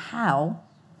about how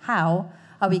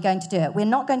are we going to do it. We're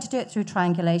not going to do it through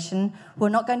triangulation. We're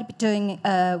not going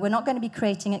to be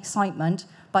creating excitement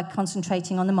by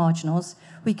concentrating on the marginals.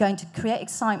 We're going to create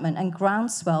excitement and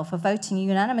groundswell for voting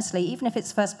unanimously, even if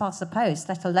it's first past the post,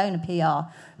 let alone a PR.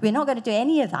 We're not going to do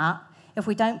any of that if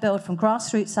we don't build from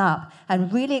grassroots up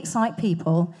and really excite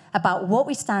people about what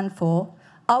we stand for.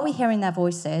 Are we hearing their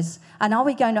voices? And are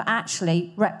we going to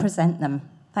actually represent them?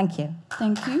 Thank you.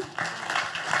 Thank you.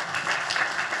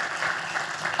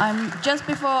 Just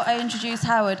before I introduce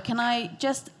Howard, can I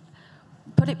just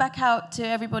put it back out to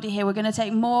everybody here? We're going to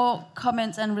take more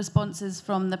comments and responses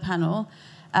from the panel.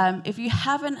 If you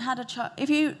haven't had if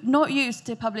you're not used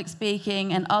to public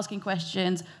speaking and asking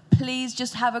questions, please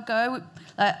just have a go.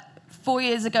 4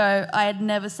 years ago, I had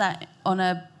never sat on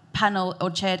a panel or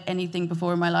chaired anything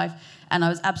before in my life, and I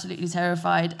was absolutely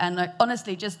terrified. And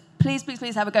honestly, just please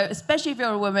have a go, especially if you're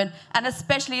a woman, and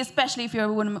especially if you're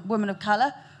a woman of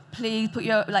colour. Please put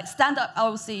your, stand up, I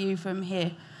will see you from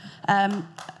here.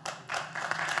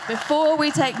 Before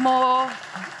we take more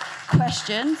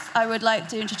questions, I would like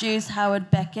to introduce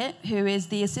Howard Beckett, who is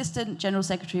the Assistant General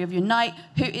Secretary of Unite,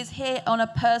 who is here on a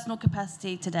personal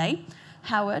capacity today.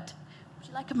 Howard, would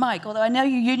you like a mic? Although I know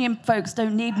you union folks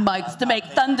don't need mics to make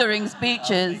thundering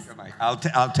speeches. I'll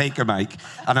take a mic.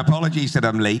 And apologies that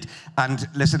I'm late. And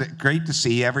listen, great to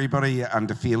see everybody and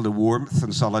to feel the warmth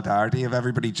and solidarity of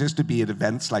everybody. Just to be at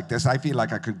events like this, I feel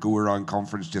like I could go around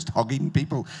conference just hugging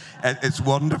people. It's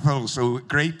wonderful. So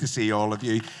great to see all of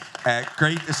you.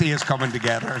 Great to see us coming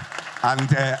together.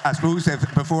 And I suppose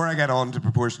before I get on to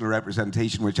proportional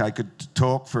representation, which I could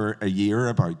talk for a year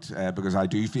about, because I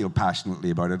do feel passionately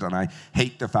about it, and I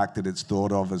hate the fact that it's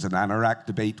thought of as an anorak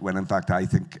debate, when in fact I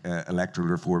think electoral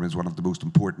reform is one of the most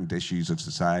important issues of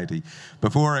society.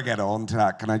 Before I get on to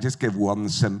that, can I just give one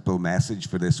simple message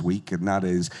for this week, and that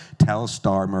is, tell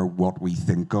Starmer what we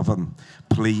think of him.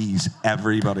 Please,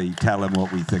 everybody, tell him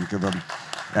what we think of him.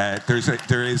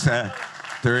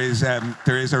 There is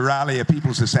a rally, a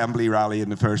People's Assembly rally in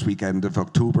the first weekend of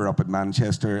October up at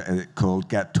Manchester called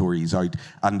Get Tories Out,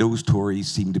 and those Tories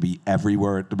seem to be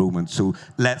everywhere at the moment. So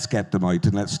let's get them out,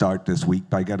 and let's start this week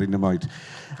by getting them out.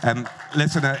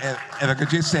 Listen, if I could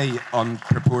just say on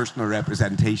proportional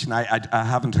representation, I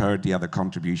haven't heard the other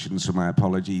contributions, so my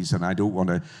apologies, and I don't want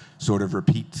to sort of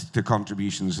repeat the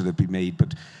contributions that have been made,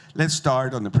 but let's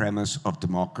start on the premise of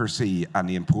democracy and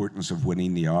the importance of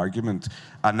winning the argument,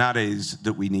 and that is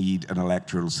that we need an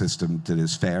electoral system that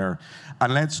is fair.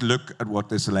 And let's look at what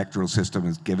this electoral system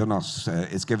has given us.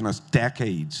 It's given us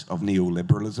decades of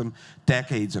neoliberalism,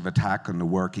 decades of attack on the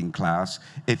working class.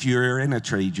 If you're in a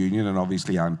trade union, and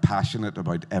obviously I'm passionate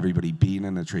about everybody being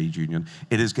in a trade union,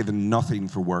 it has given nothing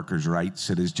for workers' rights.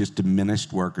 It has just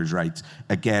diminished workers' rights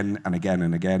again and again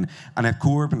and again. And if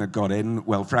Corbyn had got in,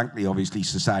 well, frankly, obviously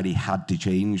society had to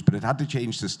change, but it had to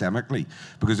change systemically,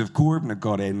 because if Corbyn had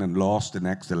got in and lost the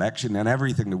next election, then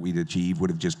everything that we'd achieved would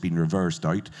have just been reversed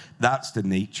out. That's the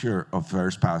nature of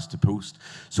first past the post.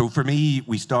 So for me,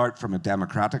 we start from a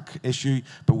democratic issue,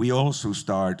 but we also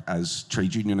start as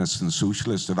trade unionists and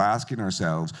socialists of asking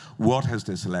ourselves, what has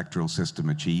this electoral system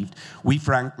achieved? We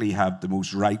frankly have the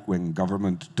most right-wing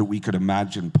government that we could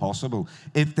imagine possible.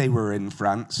 If they were in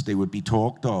France, they would be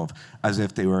talked of as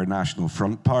if they were a National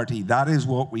Front party. That is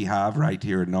what we have right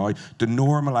here and now, the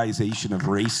normalization of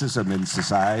racism in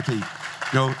society.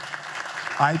 You know,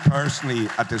 I personally,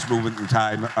 at this moment in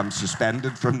time, am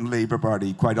suspended from the Labour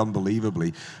Party, quite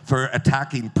unbelievably, for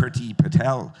attacking Priti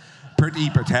Patel.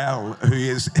 Priti Patel, who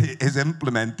is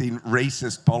implementing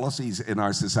racist policies in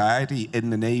our society in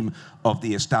the name of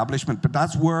the establishment. But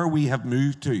that's where we have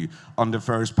moved to under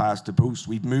first past the post.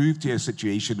 We've moved to a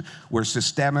situation where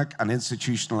systemic and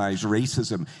institutionalized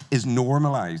racism is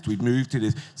normalized. We've moved to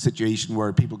the situation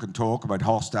where people can talk about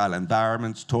hostile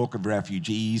environments, talk of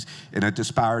refugees in a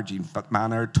disparaging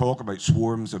manner, talk about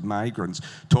swarms of migrants,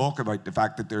 talk about the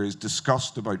fact that there is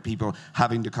disgust about people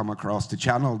having to come across the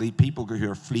channel, the people who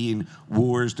are fleeing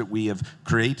wars that we have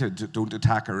created, don't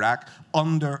attack Iraq,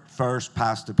 under first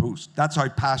past the post. That's how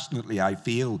passionately I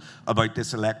feel about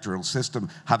this electoral system,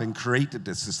 having created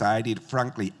this society that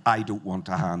frankly I don't want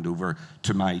to hand over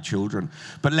to my children.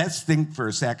 But let's think for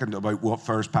a second about what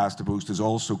first past the post has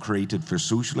also created for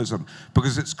socialism,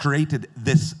 because it's created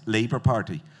this Labour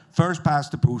Party. First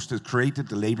past the post has created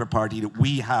the Labour Party that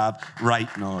we have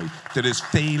right now, that is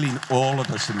failing all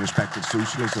of us in respect of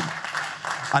socialism.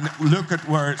 And look at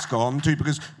where it's gone to,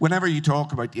 because whenever you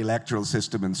talk about the electoral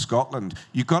system in Scotland,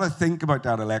 you've got to think about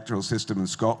that electoral system in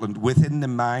Scotland within the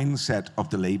mindset of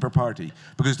the Labour Party.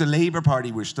 Because the Labour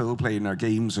Party were still playing their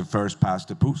games of first past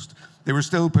the post. They were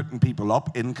still putting people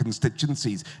up in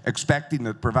constituencies, expecting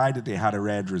that provided they had a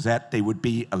red rosette, they would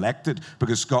be elected,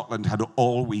 because Scotland had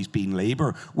always been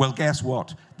Labour. Well, guess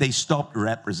what? They stopped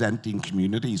representing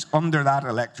communities. Under that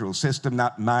electoral system,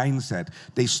 that mindset,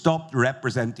 they stopped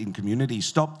representing communities,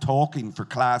 stopped talking for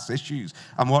class issues.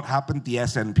 And what happened? The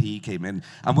SNP came in.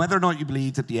 And whether or not you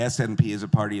believe that the SNP is a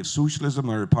party of socialism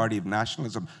or a party of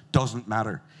nationalism doesn't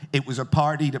matter. It was a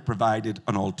party that provided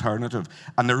an alternative.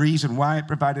 And the reason why it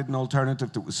provided an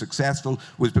alternative that was successful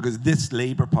was because this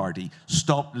Labour Party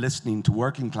stopped listening to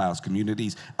working class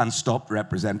communities and stopped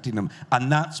representing them.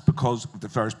 And that's because of the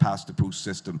first past the post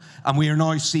system. And we are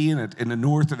now seeing it in the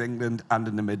north of England and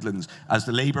in the Midlands as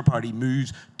the Labour Party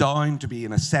moves down to be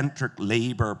an eccentric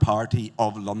Labour Party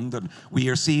of London. We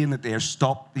are seeing that they are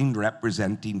stopping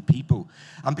representing people.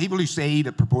 And people who say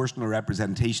that proportional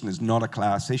representation is not a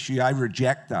class issue, I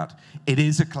reject that. It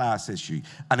is a class issue.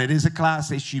 And it is a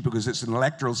class issue because it's an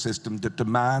electoral system that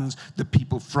demands that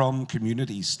people from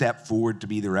communities step forward to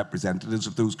be the representatives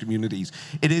of those communities.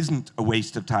 It isn't a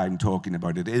waste of time talking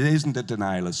about it. It isn't a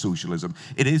denial of socialism.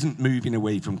 It isn't moving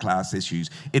away from class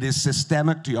issues. It is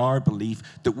systemic to our belief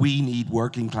that we need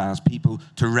working class people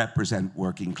to represent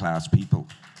working class people.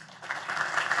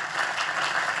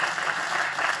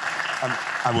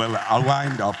 I'll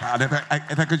wind up. And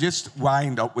if I could just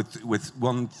wind up with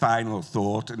one final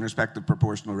thought in respect of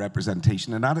proportional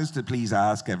representation, and that is to please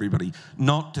ask everybody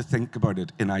not to think about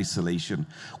it in isolation.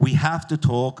 We have to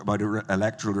talk about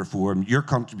electoral reform. Your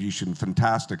contribution,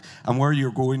 fantastic. And where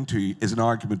you're going to is an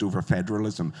argument over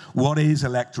federalism. What is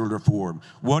electoral reform?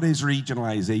 What is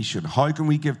regionalisation? How can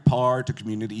we give power to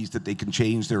communities that they can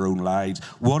change their own lives?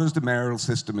 What has the mayoral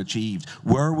system achieved?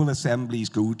 Where will assemblies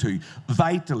go to?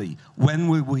 Vitally,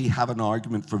 when will we have an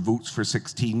argument for votes for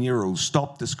 16-year-olds?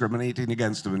 Stop discriminating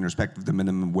against them in respect of the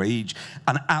minimum wage.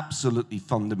 And absolutely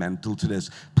fundamental to this,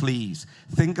 please,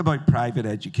 think about private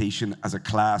education as a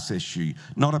class issue,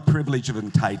 not a privilege of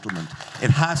entitlement.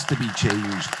 It has to be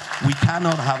changed. We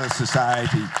cannot have a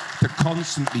society that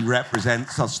constantly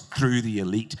represents us through the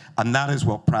elite. And that is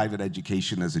what private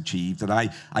education has achieved. And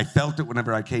I felt it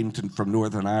whenever I came from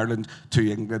Northern Ireland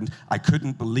to England. I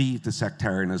couldn't believe the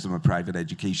sectarianism of private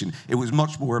education. It was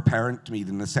much more apparent to me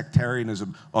than the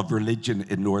sectarianism of religion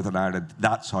in Northern Ireland.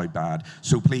 That's how bad.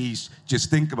 So please, just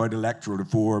think about electoral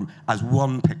reform as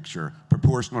one picture,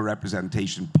 proportional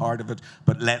representation, part of it,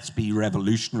 but let's be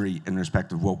revolutionary in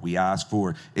respect of what we ask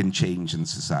for in change in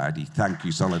society. Thank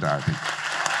you, Solidarity.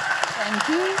 Thank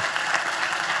you.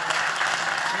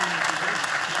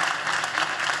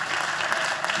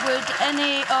 Would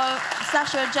any of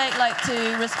Sasha or Jake like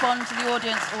to respond to the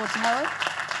audience or to Howard?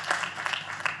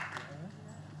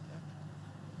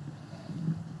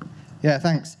 Yeah,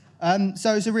 thanks.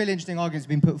 So it's a really interesting argument that's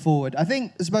been put forward. I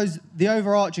suppose, the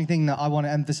overarching thing that I want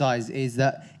to emphasise is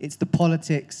that it's the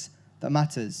politics that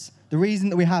matters. The reason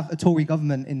that we have a Tory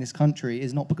government in this country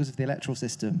is not because of the electoral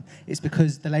system. It's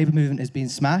because the Labour movement has been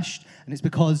smashed, and it's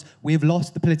because we've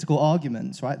lost the political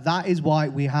arguments, right? That is why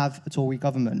we have a Tory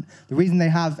government. The reason they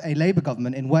have a Labour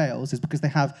government in Wales is because they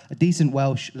have a decent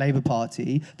Welsh Labour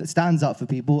Party that stands up for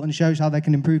people and shows how they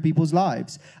can improve people's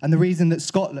lives. And the reason that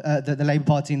that the Labour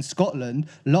Party in Scotland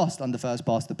lost under first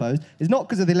past the post is not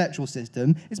because of the electoral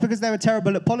system, it's because they were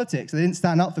terrible at politics. They didn't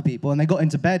stand up for people, and they got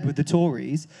into bed with the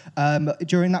Tories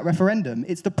during that referendum.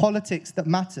 It's the politics that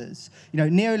matters. You know,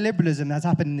 neoliberalism has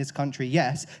happened in this country,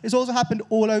 yes. It's also happened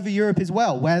all over Europe as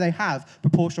well, where they have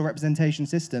proportional representation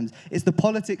systems. It's the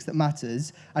politics that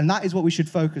matters, and that is what we should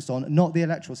focus on, not the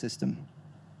electoral system.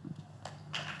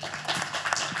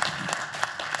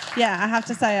 Yeah, I have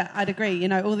to say, I'd agree. You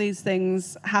know, all these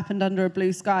things happened under a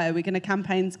blue sky. Are we going to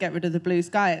campaign to get rid of the blue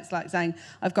sky? It's like saying,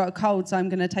 I've got a cold, so I'm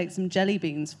going to take some jelly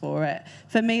beans for it.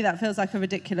 For me, that feels like a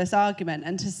ridiculous argument.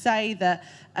 And to say that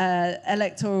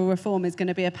electoral reform is going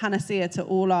to be a panacea to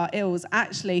all our ills,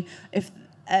 actually, if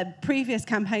previous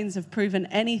campaigns have proven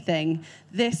anything,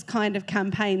 this kind of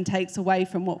campaign takes away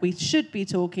from what we should be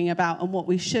talking about and what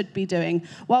we should be doing.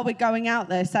 While we're going out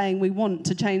there saying we want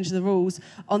to change the rules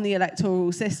on the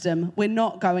electoral system, we're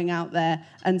not going out there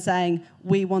and saying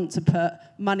we want to put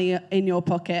money in your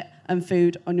pocket and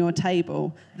food on your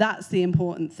table. That's the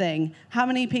important thing. How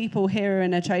many people here are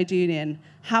in a trade union?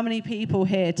 How many people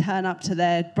here turn up to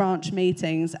their branch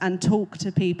meetings and talk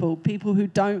to people who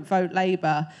don't vote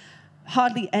Labour?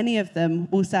 Hardly any of them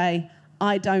will say,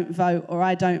 I don't vote or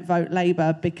I don't vote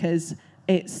Labour because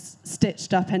it's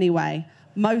stitched up anyway.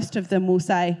 Most of them will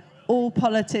say, all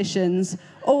politicians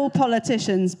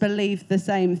believe the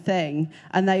same thing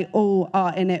and they all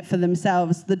are in it for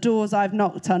themselves. The doors I've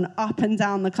knocked on up and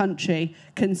down the country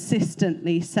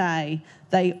consistently say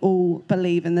they all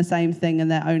believe in the same thing and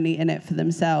they're only in it for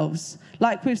themselves.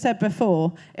 Like we've said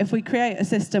before, if we create a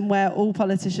system where all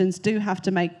politicians do have to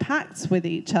make pacts with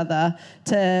each other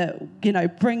to, you know,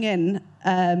 bring in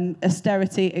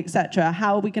austerity, etc.,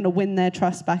 how are we going to win their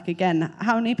trust back again?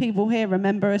 How many people here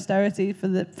remember austerity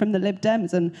from the Lib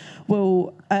Dems and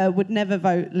would never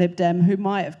vote Lib Dem who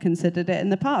might have considered it in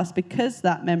the past, because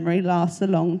that memory lasts a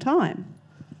long time?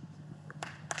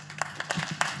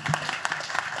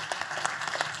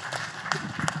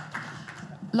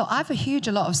 Look, I have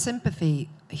a lot of sympathy.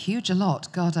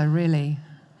 God,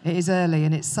 it is early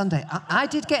and it's Sunday. I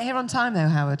did get here on time though,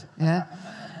 Howard, yeah?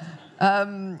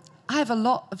 I have a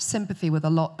lot of sympathy with a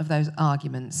lot of those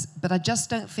arguments, but I just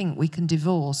don't think we can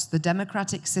divorce the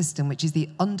democratic system, which is the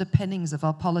underpinnings of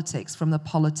our politics, from the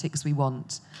politics we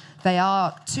want. They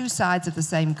are two sides of the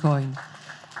same coin.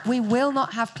 We will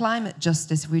not have climate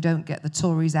justice if we don't get the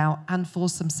Tories out and for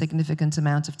some significant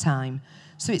amount of time.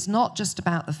 So it's not just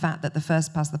about the fact that the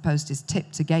first past the post is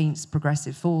tipped against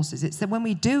progressive forces. It's that when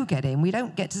we do get in, we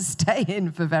don't get to stay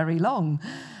in for very long.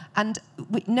 And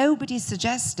nobody's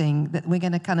suggesting that we're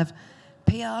going to kind of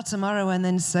PR tomorrow and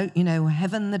then,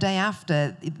 heaven the day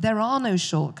after. There are no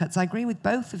shortcuts. I agree with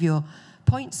both of your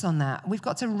points on that. We've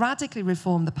got to radically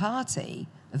reform the party.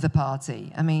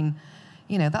 I mean,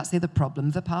 that's the other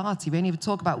problem, the party. We only even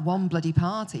talk about one bloody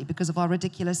party because of our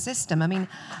ridiculous system. I mean,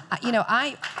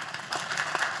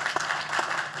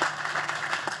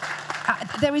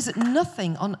 there is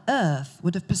nothing on earth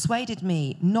would have persuaded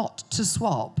me not to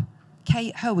swap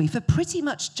Kate Hoey for pretty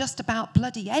much just about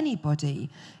bloody anybody.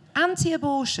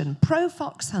 Anti-abortion,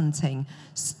 pro-fox hunting,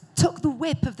 took the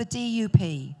whip of the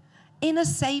DUP in a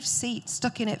safe seat,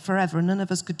 stuck in it forever, and none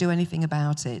of us could do anything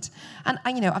about it. And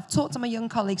I've talked to my young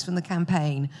colleagues from the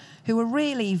campaign who were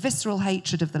really visceral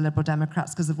hatred of the Liberal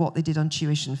Democrats because of what they did on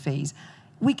tuition fees.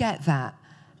 We get that.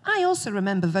 I also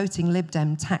remember voting Lib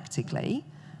Dem tactically.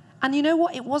 And you know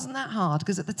what? It wasn't that hard,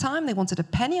 because at the time they wanted a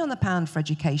penny on the pound for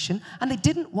education and they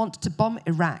didn't want to bomb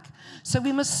Iraq. So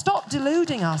we must stop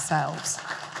deluding ourselves.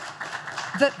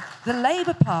 that the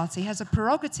Labour Party has a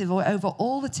prerogative over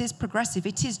all that is progressive.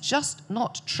 It is just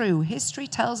not true. History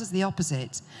tells us the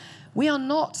opposite. We are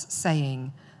not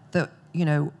saying that, you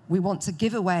know, we want to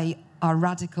give away our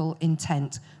radical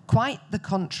intent. Quite the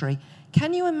contrary.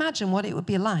 Can you imagine what it would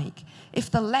be like if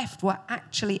the left were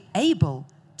actually able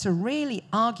to really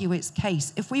argue its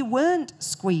case, if we weren't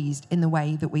squeezed in the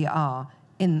way that we are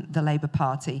in the Labour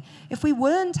Party, if we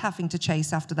weren't having to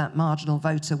chase after that marginal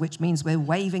voter, which means we're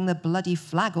waving the bloody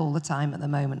flag all the time at the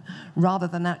moment, rather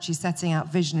than actually setting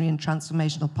out visionary and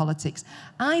transformational politics?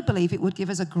 I believe it would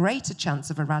give us a greater chance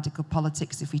of a radical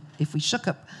politics if we shook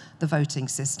up the voting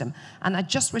system. And I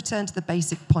just return to the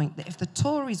basic point that if the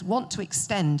Tories want to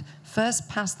extend first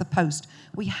past the post,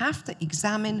 we have to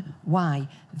examine why.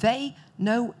 They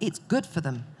know it's good for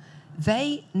them.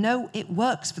 They know it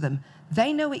works for them.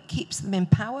 They know it keeps them in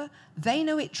power. They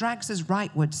know it drags us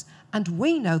rightwards. And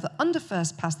we know that under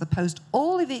first past the post,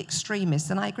 all of the extremists,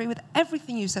 and I agree with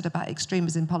everything you said about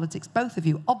extremism in politics, both of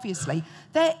you, obviously,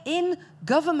 they're in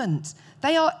government.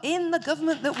 They are in the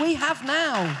government that we have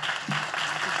now.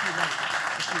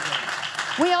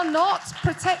 We are not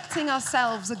protecting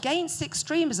ourselves against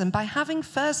extremism by having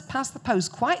first past the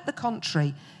post. Quite the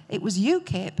contrary. It was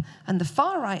UKIP and the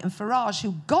far right and Farage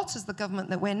who got us the government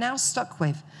that we're now stuck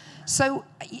with. So,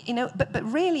 you know, but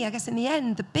really, I guess in the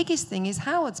end, the biggest thing is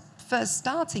Howard's first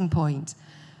starting point.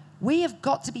 We have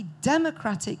got to be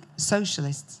democratic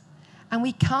socialists. And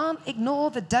we can't ignore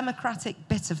the democratic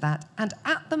bit of that. And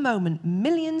at the moment,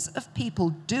 millions of people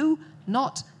do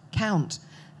not count.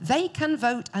 They can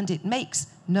vote and it makes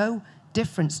no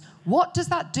difference. What does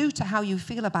that do to how you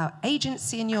feel about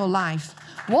agency in your life?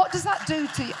 What does that do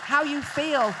to how you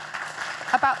feel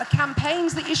about the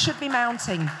campaigns that you should be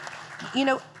mounting? You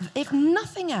know, if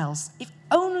nothing else, if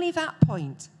only that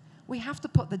point, we have to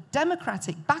put the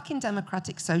democratic back in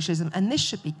democratic socialism, and this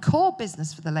should be core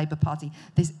business for the Labour Party.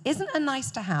 This isn't a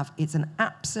nice to have, it's an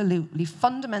absolutely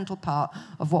fundamental part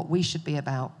of what we should be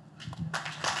about.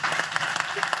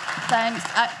 Thanks.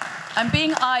 I'm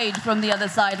being eyed from the other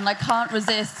side, and I can't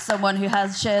resist someone who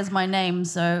shares my name,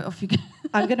 so off you go.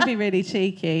 I'm going to be really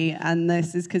cheeky, and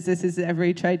this is because this is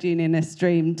every trade unionist's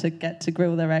dream to get to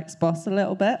grill their ex-boss a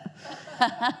little bit.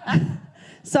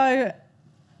 So,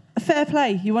 fair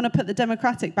play. You want to put the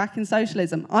democratic back in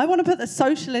socialism. I want to put the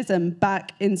socialism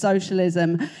back in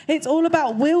socialism. It's all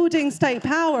about wielding state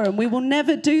power, and we will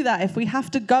never do that if we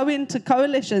have to go into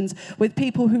coalitions with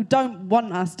people who don't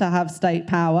want us to have state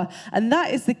power. And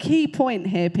that is the key point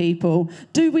here, people.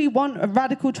 Do we want a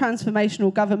radical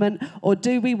transformational government, or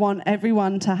do we want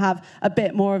everyone to have a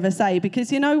bit more of a say?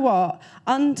 Because you know what?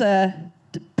 Under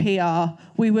PR,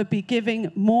 we would be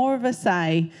giving more of a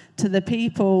say to the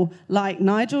people like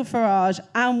Nigel Farage,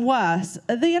 and worse.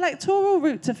 The electoral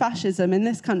route to fascism in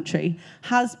this country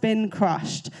has been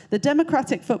crushed. The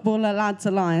Democratic Footballer Lads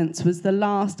Alliance was the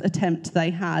last attempt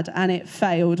they had, and it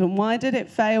failed. And why did it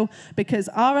fail? Because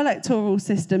our electoral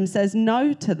system says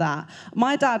no to that.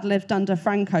 My dad lived under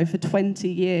Franco for 20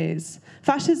 years.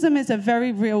 Fascism is a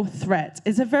very real threat.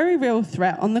 It's a very real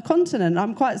threat on the continent.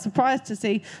 I'm quite surprised to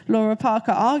see Laura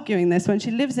Parker arguing this. When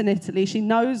she lives in Italy, she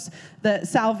knows that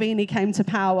Salvini came to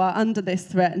power under this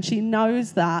threat, and she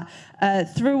knows that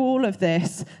through all of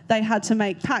this, they had to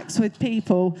make pacts with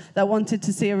people that wanted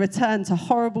to see a return to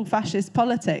horrible fascist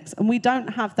politics. And we don't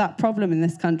have that problem in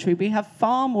this country. We have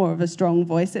far more of a strong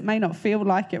voice. It may not feel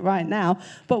like it right now,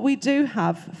 but we do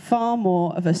have far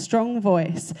more of a strong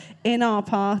voice in our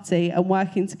party and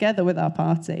working together with our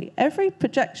party. Every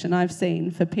projection I've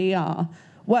seen for PR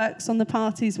works on the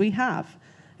parties we have.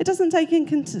 It doesn't take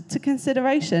into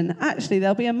consideration, actually,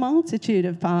 there'll be a multitude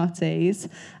of parties,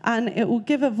 and it will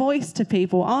give a voice to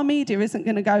people. Our media isn't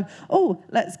going to go, oh,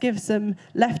 let's give some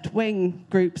left-wing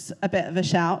groups a bit of a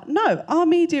shout. No, our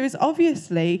media is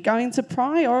obviously going to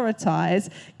prioritise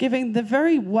giving the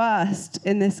very worst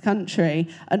in this country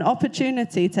an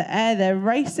opportunity to air their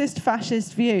racist,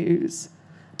 fascist views.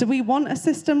 Do we want a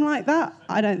system like that?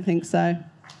 I don't think so.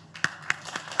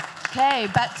 Okay,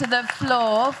 back to the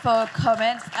floor for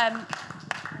comments.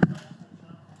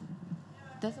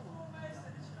 There's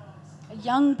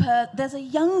a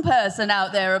young person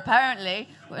out there, apparently.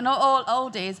 We're not all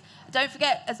oldies. Don't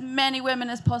forget, as many women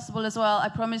as possible as well. I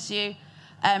promise you,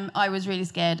 I was really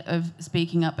scared of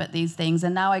speaking up at these things,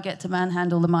 and now I get to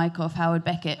manhandle the mic off Howard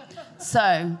Beckett.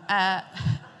 So, I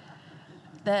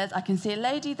can see a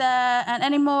lady there, and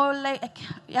any more?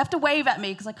 You have to wave at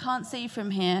me because I can't see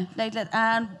from here.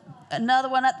 And another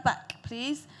one at the back,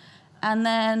 please. And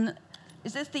then,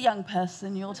 is this the young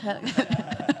person you're telling?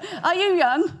 Are you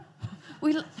young?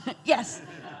 Yes,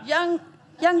 young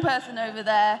person over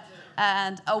there.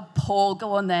 And oh, Paul,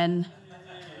 go on then.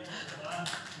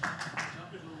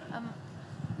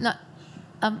 No,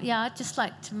 yeah, I'd just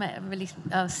like to make a really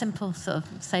simple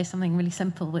say something really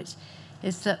simple, which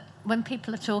is that when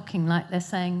people are talking, like they're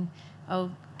saying,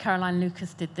 oh, Caroline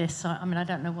Lucas did this. I mean, I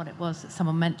don't know what it was that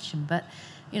someone mentioned, but,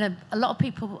 you know, a lot of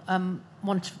people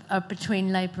are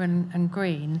between Labour and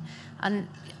Green, and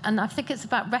I think it's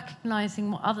about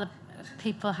recognising what other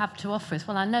people have to offer as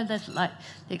well. I know there's like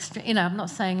the extreme, you know, I'm not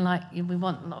saying like we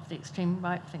want a lot of the extreme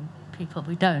right-wing people,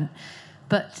 we don't,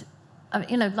 but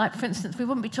you know, like for instance, we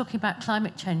wouldn't be talking about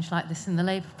climate change like this in the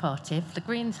Labour Party if the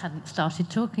Greens hadn't started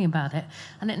talking about it,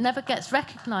 and it never gets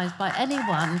recognised by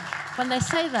anyone when they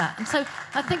say that. And so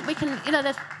I think we can, you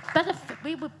know,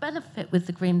 we would benefit with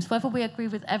the Greens, whether we agree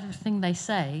with everything they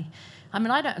say. I mean,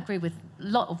 I don't agree with a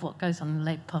lot of what goes on in the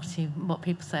Labour Party, what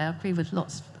people say. I agree with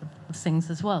lots of things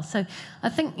as well. So I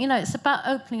think, you know, it's about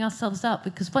opening ourselves up,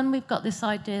 because when we've got this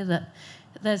idea that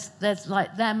there's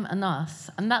like them and us,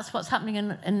 and that's what's happening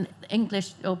in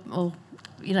English or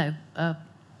you know,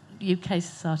 UK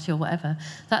society or whatever.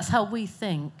 That's how we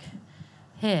think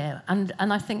here, and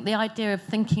I think the idea of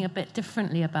thinking a bit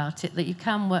differently about it, that you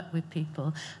can work with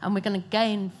people, and we're going to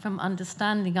gain from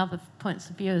understanding other points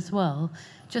of view as well,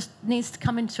 just needs to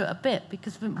come into it a bit,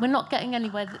 because we're not getting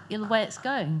anywhere the way it's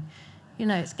going. You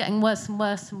know, it's getting worse and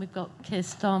worse, and we've got Keir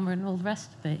Starmer and all the rest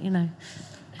of it, you know.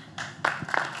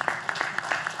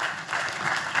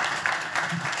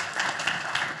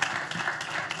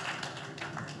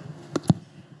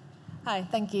 Hi,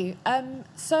 thank you.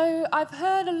 So I've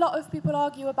heard a lot of people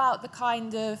argue about the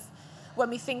kind of, when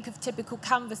we think of typical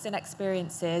canvassing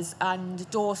experiences and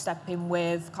doorstepping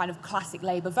with kind of classic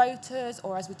Labour voters,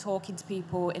 or as we're talking to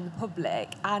people in the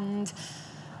public. And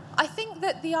I think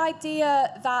that the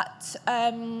idea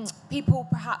that people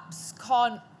perhaps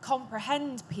can't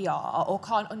comprehend PR or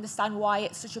can't understand why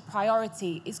it's such a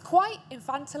priority is quite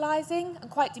infantilising and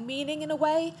quite demeaning in a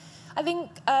way. I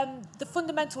think the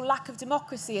fundamental lack of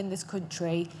democracy in this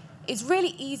country is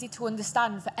really easy to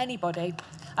understand for anybody.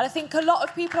 And I think a lot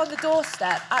of people on the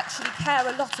doorstep actually care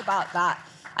a lot about that.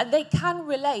 And they can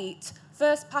relate,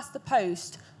 first past the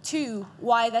post, to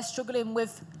why they're struggling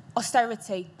with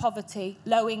austerity, poverty,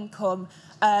 low income,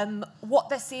 what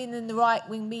they're seeing in the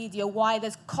right-wing media, why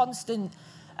there's constant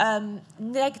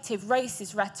negative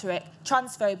racist rhetoric,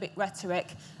 transphobic rhetoric,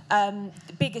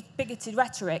 bigoted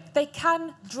rhetoric. They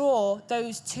can draw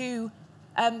those two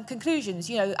conclusions.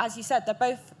 You know, as you said, they're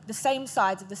both the same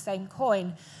sides of the same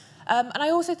coin. And I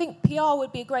also think PR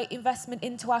would be a great investment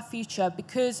into our future,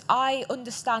 because I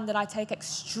understand and I take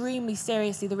extremely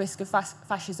seriously the risk of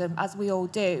fascism, as we all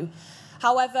do.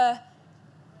 However,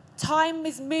 time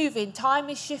is moving, time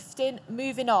is shifting,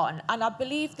 moving on. And I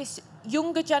believe this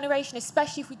younger generation,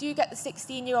 especially if we do get the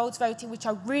 16-year-olds voting, which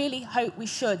I really hope we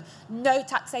should, no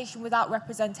taxation without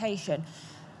representation.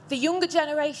 The younger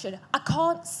generation, I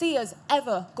can't see us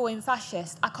ever going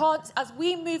fascist. I can't, as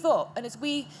we move up and as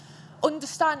we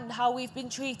understand how we've been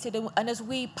treated, and as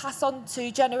we pass on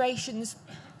to generations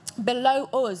below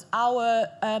us our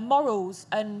morals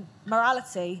and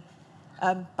morality,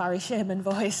 Barry Sherman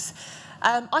voice,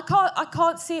 I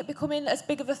can't see it becoming as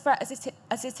big of a threat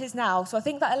as it is now. So I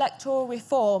think that electoral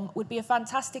reform would be a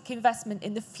fantastic investment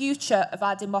in the future of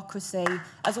our democracy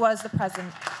as well as the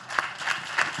present.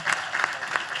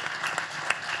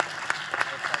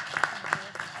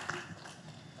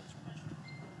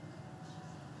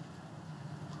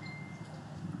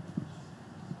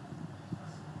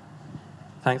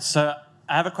 Thanks. So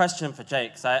I have a question for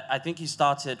Jake. I think you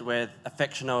started with a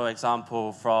fictional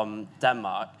example from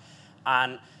Denmark.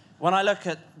 And when I look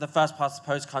at the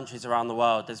first-past-the-post countries around the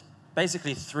world, there's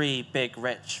basically three big,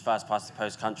 rich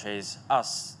first-past-the-post countries,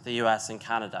 us, the US, and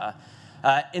Canada.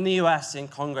 In the US, in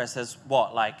Congress, there's,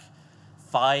 what, like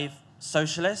 5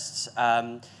 socialists?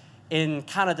 In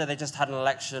Canada, they just had an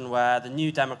election where the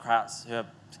New Democrats, who are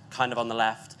kind of on the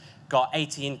left, got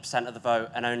 18% of the vote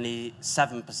and only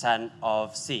 7%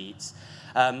 of seats.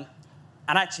 And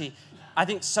actually, I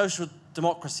think social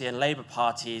democracy and Labour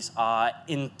parties are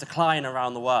in decline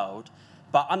around the world,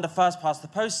 but under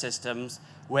first-past-the-post systems,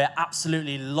 we're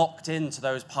absolutely locked into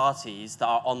those parties that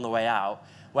are on the way out,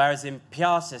 whereas in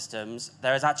PR systems,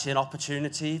 there is actually an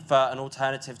opportunity for an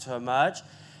alternative to emerge.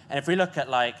 And if we look at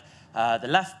like the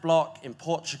left bloc in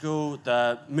Portugal,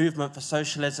 the movement for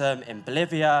socialism in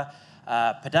Bolivia,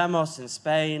 Podemos in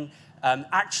Spain,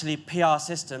 actually PR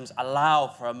systems allow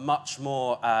for a much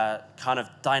more kind of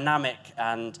dynamic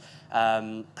and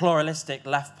pluralistic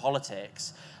left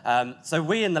politics. So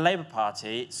we in the Labour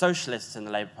Party, socialists in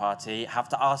the Labour Party, have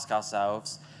to ask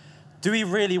ourselves, do we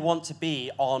really want to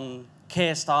be on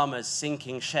Keir Starmer's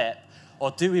sinking ship,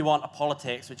 or do we want a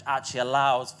politics which actually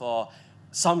allows for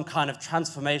some kind of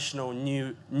transformational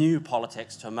new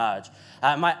politics to emerge.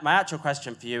 My actual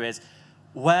question for you is,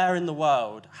 where in the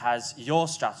world has your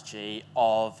strategy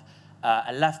of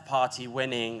a left party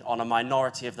winning on a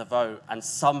minority of the vote and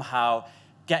somehow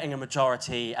getting a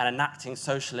majority and enacting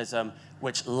socialism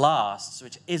which lasts,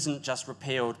 which isn't just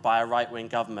repealed by a right-wing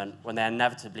government when they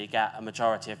inevitably get a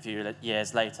majority a few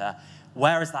years later,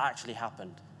 where has that actually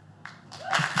happened?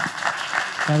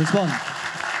 Can I respond?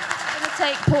 I'm going to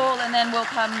take Paul and then we'll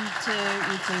come to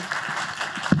you two.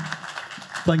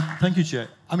 Thank you, Chair.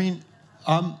 I mean,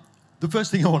 the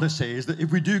first thing I want to say is that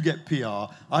if we do get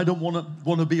PR, I don't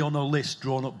want to be on a list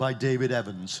drawn up by David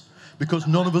Evans, because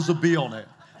none of us will be on it.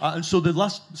 And so the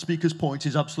last speaker's point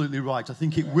is absolutely right. I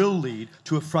think it will lead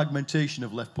to a fragmentation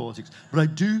of left politics. But I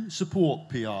do support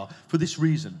PR for this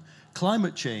reason.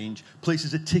 Climate change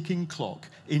places a ticking clock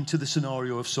into the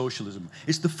scenario of socialism.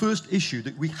 It's the first issue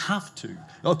that we have to,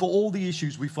 for all the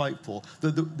issues we fight for,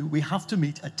 that we have to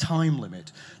meet a time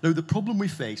limit. Now, the problem we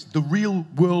face, the real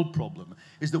world problem,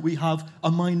 is that we have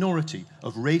a minority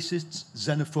of racists,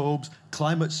 xenophobes,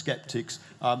 climate skeptics,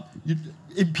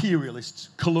 imperialists,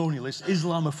 colonialists,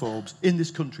 Islamophobes in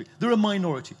this country. They're a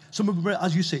minority. Some of them,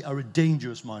 as you say, are a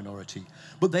dangerous minority.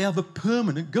 But they have a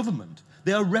permanent government.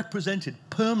 They are represented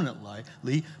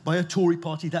permanently by a Tory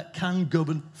party that can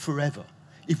govern forever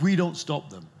if we don't stop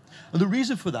them. And the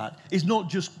reason for that is not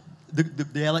just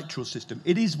the electoral system.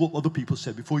 It is what other people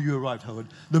said before you arrived, Howard,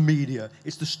 the media.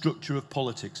 It's the structure of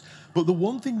politics. But the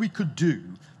one thing we could do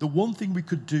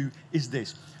is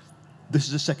this. This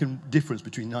is a second difference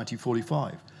between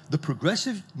 1945. The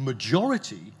progressive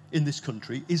majority in this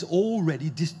country is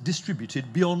already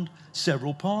distributed beyond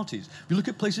several parties. If you look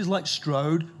at places like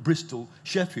Stroud, Bristol,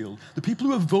 Sheffield, the people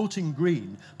who are voting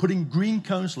Green, putting Green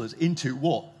councillors into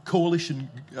what? Coalition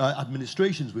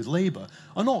administrations with Labour,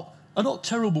 are not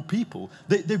terrible people.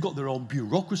 They've got their own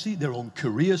bureaucracy, their own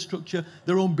career structure,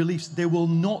 their own beliefs. They will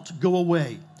not go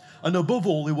away. And above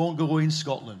all, they won't go away in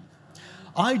Scotland.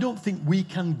 I don't think we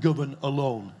can govern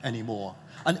alone anymore.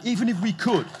 And even if we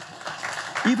could,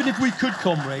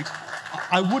 comrades,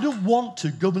 I wouldn't want to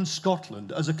govern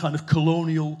Scotland as a kind of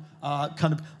colonial,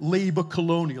 kind of Labour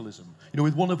colonialism, you know,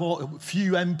 with one of our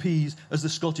few MPs as the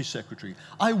Scottish Secretary.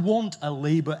 I want a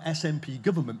Labour SNP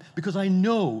government because I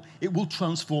know it will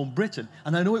transform Britain,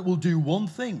 and I know it will do one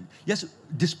thing. Yes,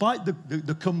 despite the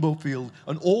Cumbo Field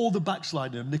and all the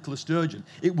backsliding of Nicola Sturgeon,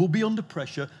 it will be under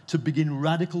pressure to begin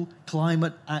radical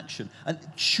climate action. And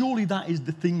surely that is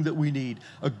the thing that we need.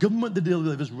 A government that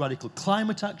delivers radical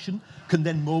climate action can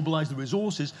then mobilise the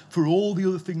resources for all the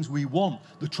other things we want,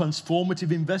 the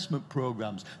transformative investment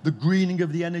programmes, the greening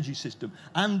of the energy system,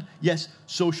 and, yes,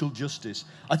 social justice.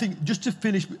 I think, just to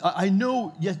finish, I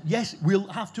know, yes, we'll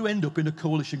have to end up in a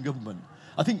coalition government.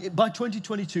 I think by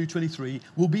 2022-23,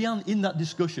 we'll be in that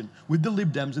discussion with the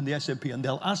Lib Dems and the SNP, and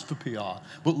they'll ask for PR.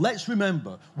 But let's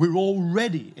remember, we're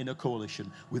already in a coalition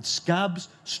with scabs,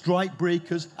 strike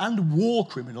breakers, and war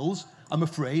criminals, I'm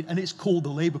afraid, and it's called the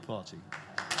Labour Party.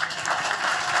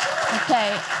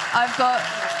 Okay,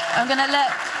 I'm going to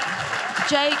let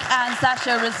Jake and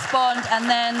Sasha respond, and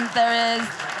then there is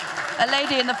a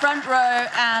lady in the front row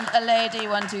and a lady,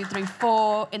 1, 2, 3,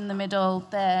 4 in the middle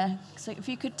there. So if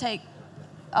you could take,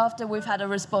 after we've had a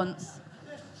response.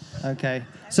 Okay,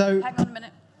 so... Hang on a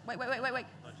minute. Wait.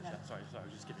 Sorry,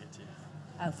 just give it to you.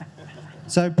 Oh, thank you.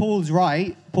 So Paul's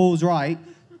right.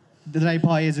 The Labour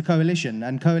Party is a coalition,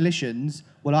 and coalitions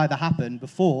will either happen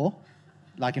before,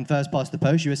 like in first past the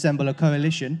post, you assemble a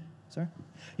coalition.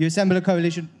 You assemble a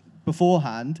coalition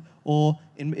beforehand, or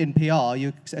in PR,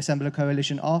 you assemble a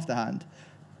coalition afterhand.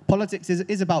 Politics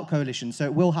is about coalition, so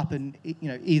it will happen,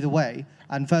 either way.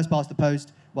 And first past the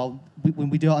post, well, when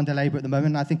we do it under Labour at the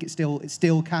moment, I think it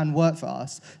still can work for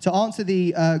us. To answer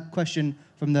the question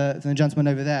from the gentleman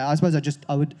over there, I suppose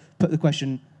I would put the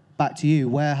question back to you.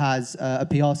 Where has a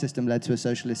PR system led to a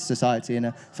socialist society and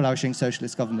a flourishing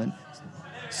socialist government?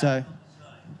 So,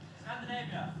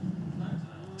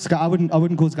 I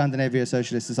wouldn't call Scandinavia a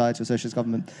socialist society or socialist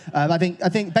government. I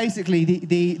think basically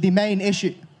the main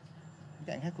issue. I'm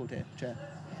getting heckled here, Chair.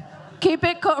 Keep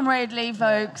it comradely,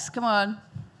 folks. Come on.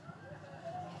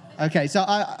 Okay, so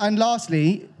and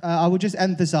lastly, I would just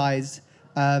emphasise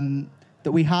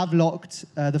that we have locked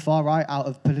the far right out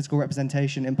of political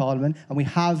representation in Parliament, and we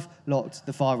have locked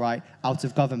the far right out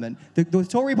of government. The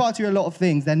Tory party are a lot of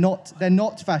things. They're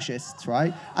not fascists,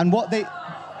 right? And what they...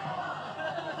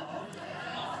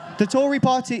 The Tory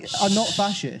party are not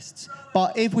fascists,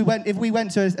 but if we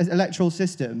went to an electoral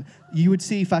system, you would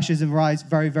see fascism rise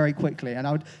very, very quickly. And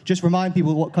I would just remind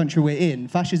people what country we're in.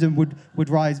 Fascism would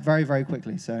rise very, very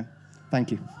quickly. So, thank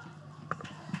you.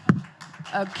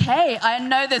 Okay, I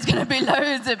know there's going to be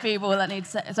loads of people that need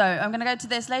to say. So I'm going to go to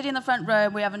this lady in the front row.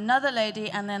 We have another lady,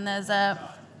 and then there's a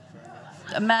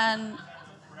man.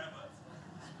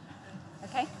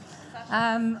 Okay.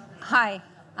 Hi.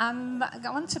 I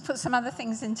want to put some other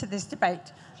things into this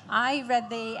debate. I read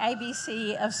the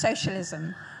ABC of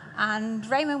Socialism, and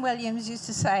Raymond Williams used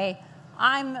to say,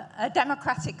 I'm a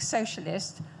democratic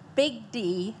socialist, big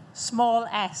D, small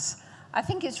s. I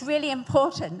think it's really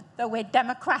important that we're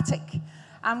democratic,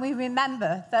 and we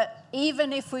remember that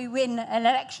even if we win an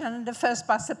election under first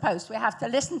past the post, we have to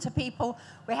listen to people,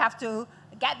 we have to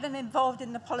get them involved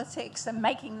in the politics and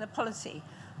making the policy.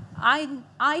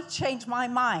 I changed my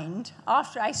mind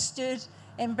after I stood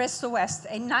in Bristol West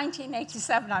in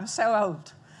 1987. I'm so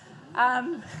old.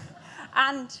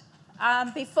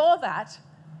 Before that,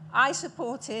 I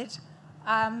supported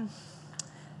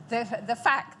the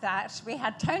fact that we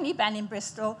had Tony Benn in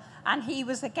Bristol and he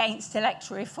was against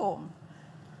electoral reform.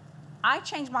 I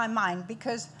changed my mind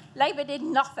because Labour did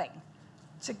nothing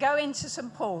to go into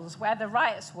St Paul's where the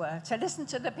riots were, to listen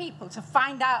to the people, to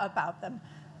find out about them.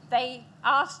 They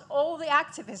asked all the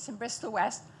activists in Bristol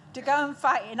West to go and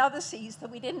fight in other seats that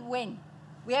we didn't win.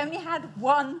 We only had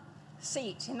one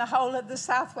seat in the whole of the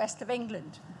southwest of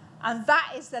England. And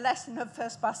that is the lesson of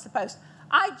first past the post.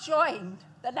 I joined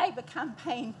the Labour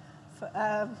campaign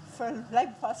for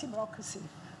Labour Party democracy,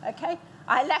 okay?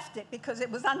 I left it because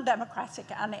it was undemocratic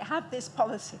and it had this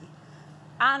policy.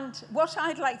 And what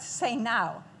I'd like to say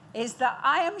now is that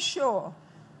I am sure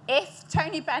if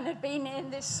Tony Benn had been in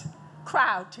this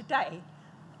crowd today,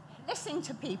 listening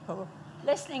to people,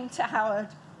 listening to Howard,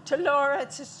 to Laura,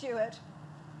 to Stuart,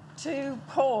 to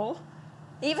Paul,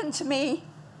 even to me,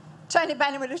 Tony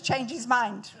Benn would have changed his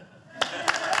mind.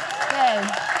 Okay.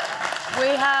 We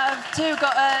have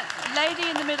got a lady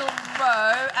in the middle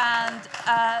row and the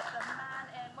man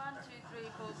in 1, 2, 3,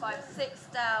 4, 5, 6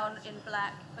 down in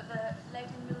black, but the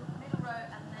lady in the middle row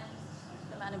and then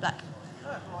the man in black.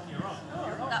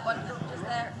 That one, just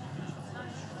there.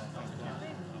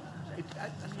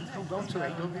 Hold on to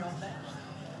it, don't you?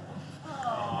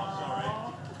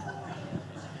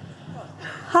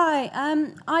 Hi,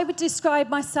 I would describe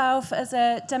myself as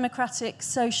a democratic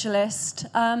socialist.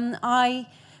 I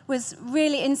was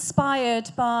really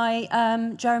inspired by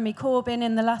Jeremy Corbyn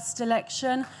in the last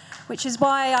election, which is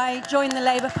why I joined the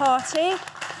Labour Party.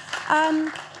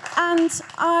 And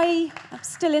I'm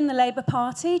still in the Labour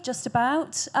Party, just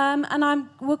about, and I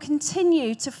will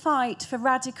continue to fight for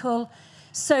radical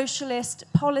socialist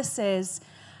policies.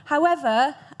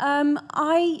 However,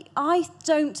 I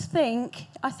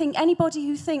think anybody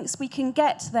who thinks we can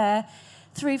get there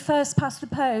through first past the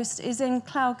post is in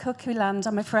cloud cuckoo land,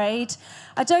 I'm afraid.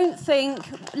 I don't think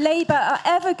Labour are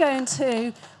ever going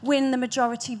to win the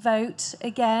majority vote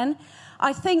again.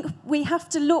 I think we have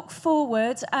to look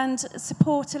forward and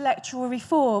support electoral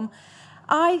reform.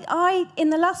 In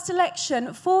the last election,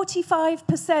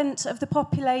 45% of the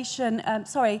population,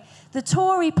 the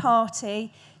Tory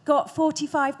party got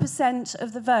 45%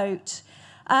 of the vote.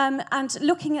 And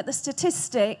looking at the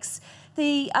statistics,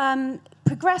 the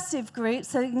progressive groups,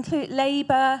 so include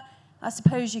Labour, I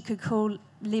suppose you could call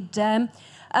Lib Dem,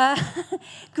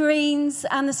 Greens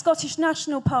and the Scottish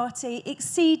National Party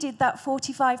exceeded that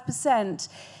 45%.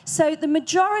 So the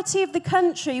majority of the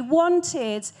country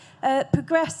wanted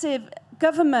progressive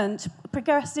government,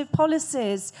 progressive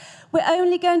policies. We're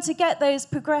only going to get those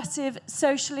progressive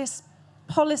socialist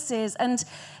policies and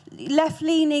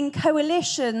left-leaning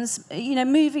coalitions,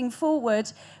 moving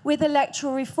forward with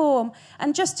electoral reform.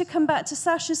 And just to come back to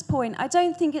Sasha's point, I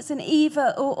don't think it's an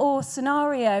either or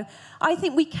scenario. I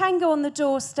think we can go on the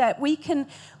doorstep. We can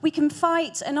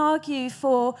fight and argue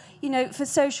for, for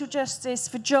social justice,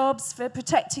 for jobs, for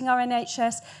protecting our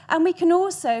NHS, and we can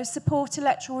also support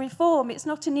electoral reform. It's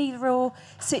not an either or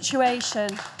situation.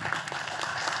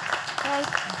 Okay.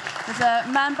 There's a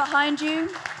man behind you.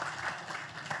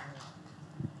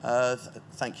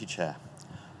 Thank you, Chair.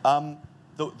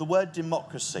 The word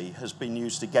democracy has been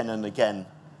used again and again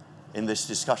in this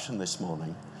discussion this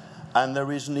morning, and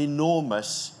there is an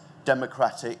enormous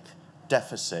democratic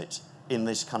deficit in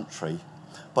this country,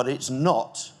 but it's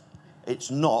not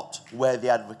where the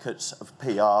advocates of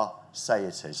PR say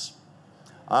it is.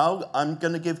 I'm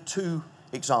going to give two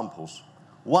examples.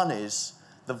 One is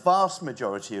the vast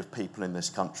majority of people in this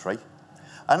country,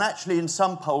 and actually in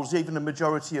some polls even a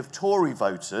majority of Tory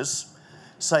voters,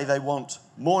 say they want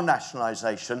more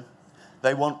nationalisation,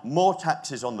 they want more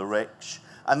taxes on the rich,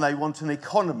 and they want an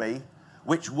economy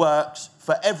which works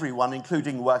for everyone,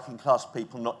 including working class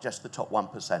people, not just the top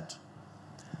 1%.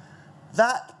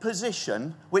 That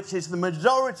position, which is the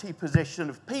majority position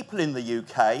of people in the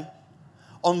UK,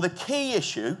 on the key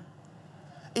issue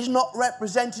is not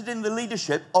represented in the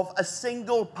leadership of a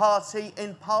single party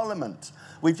in Parliament.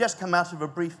 We've just come out of a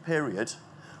brief period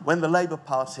when the Labour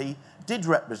Party did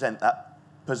represent that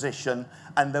position,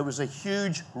 and there was a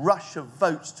huge rush of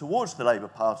votes towards the Labour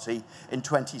Party in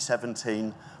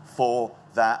 2017 for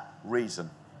that reason.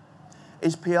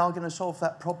 Is PR going to solve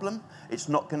that problem? It's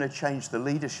not going to change the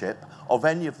leadership of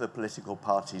any of the political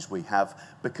parties we have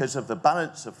because of the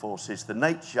balance of forces, the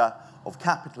nature of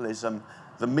capitalism,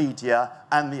 the media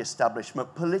and the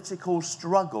establishment. Political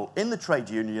struggle in the trade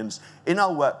unions, in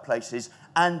our workplaces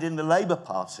and in the Labour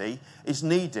Party is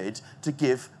needed to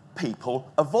give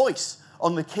people a voice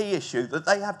on the key issue that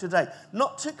they have today,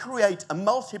 not to create a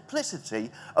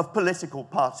multiplicity of political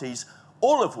parties,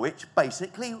 all of which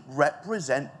basically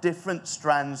represent different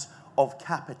strands of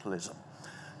capitalism.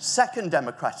 Second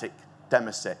democratic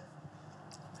deficit.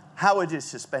 Howard is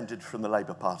suspended from the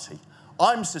Labour Party.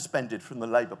 I'm suspended from the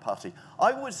Labour Party.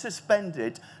 I was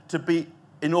suspended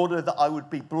in order that I would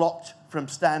be blocked from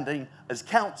standing as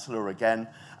councillor again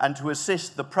and to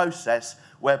assist the process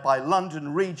whereby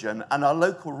London Region and our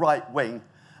local right wing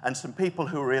and some people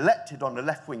who were elected on a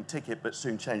left-wing ticket but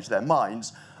soon changed their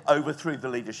minds overthrew the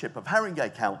leadership of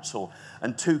Haringey Council,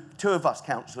 and two of us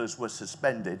councillors were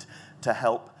suspended to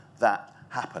help that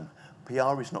happen.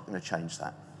 PR is not going to change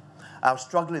that. Our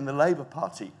struggle in the Labour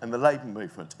Party and the Labour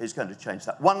movement is going to change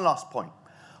that. One last point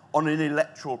on an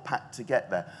electoral pact to get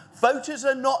there. Voters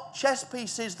are not chess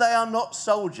pieces, they are not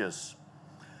soldiers.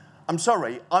 I'm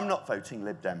sorry, I'm not voting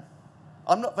Lib Dem.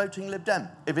 I'm not voting Lib Dem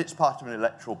if it's part of an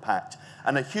electoral pact,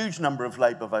 and a huge number of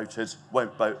Labour voters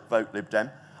won't vote Lib Dem.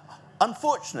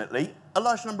 Unfortunately, a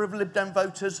large number of Lib Dem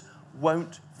voters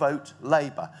won't vote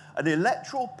Labour. An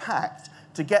electoral pact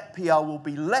to get PR will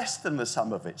be less than the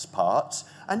sum of its parts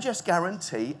and just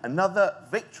guarantee another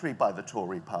victory by the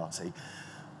Tory party.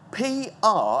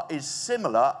 PR is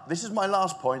similar, this is my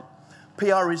last point,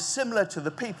 PR is similar to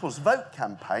the People's Vote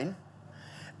campaign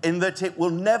in that it will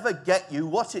never get you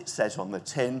what it says on the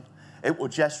tin, it will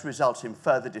just result in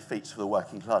further defeats for the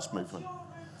working class movement.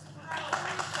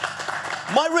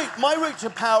 My route to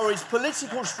power is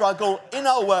political struggle in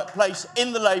our workplace,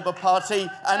 in the Labour Party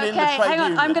and in the trade unions. Okay, hang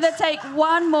on. I'm going to take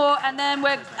one more and then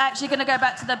we're actually going to go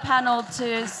back to the panel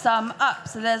to sum up.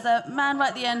 So there's a man right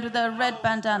at the end with a red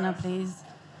bandana, please.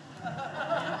 Over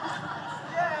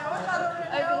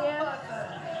here.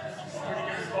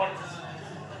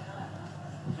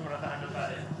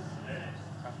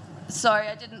 Sorry,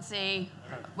 I didn't see.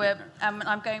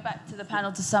 I'm going back to the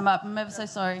panel to sum up. I'm ever so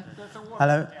sorry.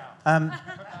 Hello.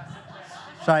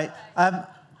 Sorry.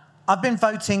 I've been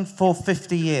voting for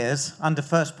 50 years under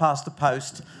first past the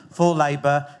post for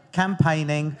Labour,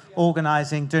 campaigning,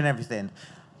 organising, doing everything.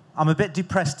 I'm a bit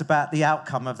depressed about the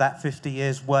outcome of that 50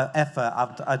 years'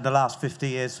 effort in the last 50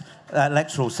 years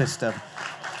electoral system.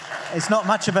 It's not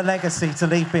much of a legacy to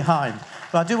leave behind.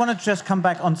 But I do want to just come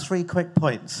back on 3 quick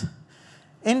points.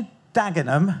 In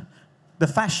Dagenham, the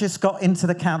fascists got into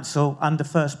the council under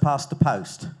first past the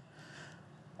post.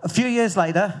 A few years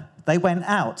later, they went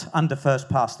out under first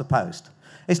past the post.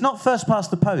 It's not first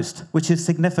past the post, which is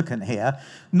significant here,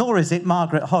 nor is it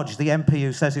Margaret Hodge, the MP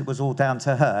who says it was all down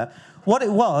to her. What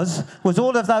it was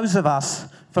all of those of us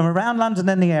from around London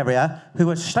and the area who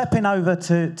were schlepping over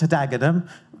to Dagenham,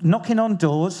 knocking on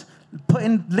doors,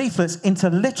 putting leaflets into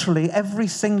literally every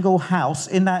single house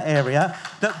in that area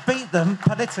that beat them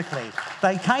politically.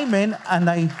 They came in and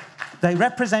they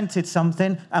represented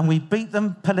something and we beat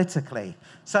them politically.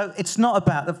 So it's not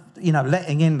about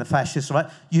letting in the fascists, right?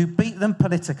 You beat them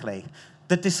politically.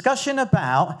 The discussion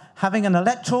about having an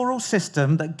electoral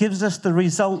system that gives us the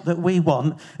result that we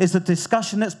want is a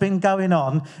discussion that's been going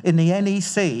on in the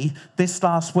NEC this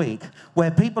last week,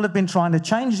 where people have been trying to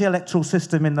change the electoral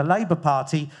system in the Labour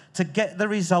Party to get the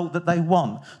result that they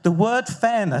want. The word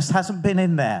fairness hasn't been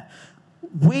in there.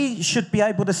 We should be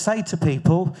able to say to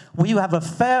people, we have a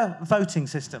fair voting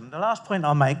system. The last point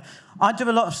I'll make, I do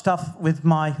a lot of stuff with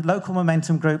my local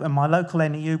Momentum group and my local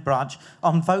NEU branch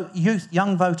on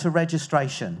young voter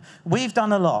registration. We've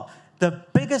done a lot. The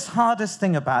biggest, hardest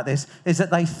thing about this is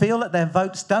that they feel that their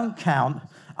votes don't count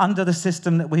under the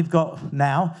system that we've got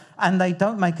now, and they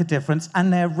don't make a difference,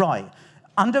 and they're right.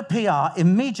 Under PR,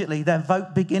 immediately their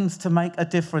vote begins to make a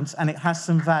difference and it has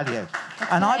some value. Okay.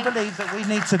 And I believe that we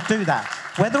need to do that.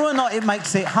 Whether or not it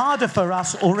makes it harder for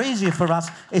us or easier for us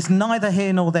is neither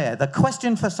here nor there. The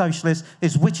question for socialists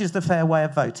is which is the fair way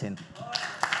of voting.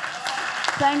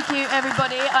 Thank you,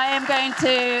 everybody. I am going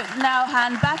to now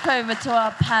hand back over to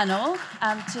our panel.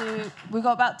 We've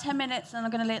got about 10 minutes and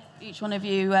I'm going to let each one of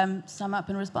you sum up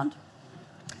and respond.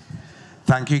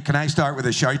 Thank you. Can I start with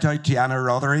a shout out to Anna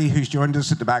Rothery, who's joined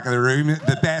us at the back of the room?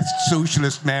 The best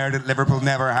socialist mayor that Liverpool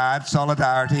never had.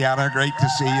 Solidarity, Anna, great to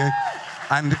see you.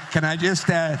 And can I just,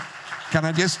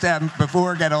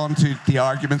 before I get on to the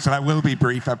arguments, and I will be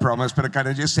brief, I promise, but can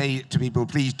I just say to people,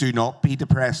 please do not be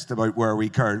depressed about where we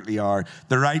currently are.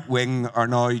 The right wing are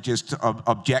now just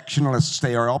objectionalists.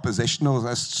 They are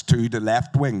oppositionalists to the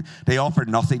left wing. They offer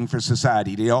nothing for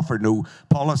society. They offer no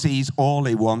policies. All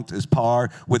they want is power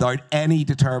without any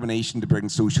determination to bring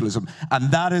socialism.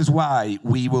 And that is why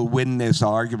we will win this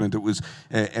argument.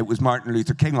 It was Martin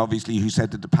Luther King, obviously, who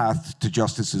said that the path to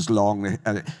justice is long.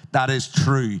 That is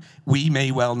true. We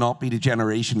may well not be the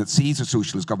generation that sees a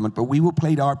socialist government, but we will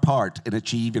play our part in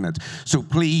achieving it. So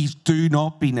please do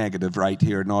not be negative right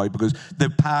here now, because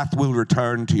the path will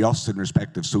return to us in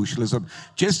respect of socialism.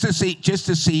 Just to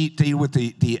deal with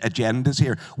the agendas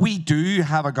here. We do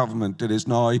have a government that is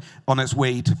now on its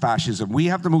way to fascism. We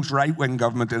have the most right-wing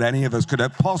government that any of us could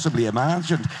have possibly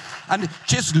imagined. And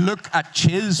just look at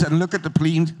CHIS and look at the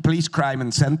police crime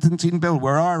and sentencing bill,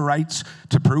 where our rights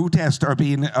to protest are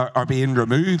being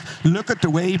removed. Look at the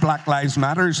way Black Lives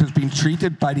Matter has been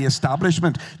treated by the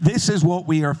establishment. This is what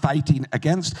we are fighting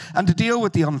against. And to deal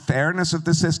with the unfairness of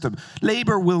the system,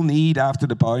 Labour will need, after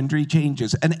the boundary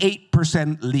changes, an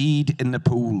 8% lead in the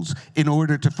polls in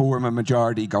order to form a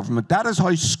majority government. That is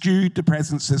how skewed the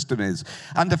present system is.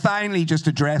 And to finally just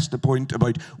address the point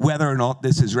about whether or not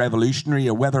this is revolutionary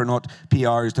or whether or not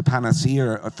PR is the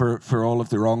panacea for all of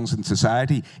the wrongs in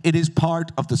society, it is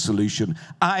part of the solution.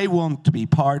 I want to be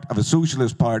part of a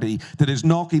socialist party that is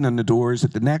knocking on the doors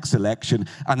at the next election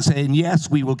and saying, yes,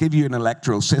 we will give you an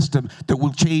electoral system that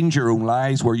will change your own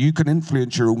lives, where you can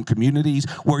influence your own communities,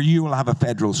 where you will have a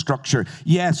federal structure.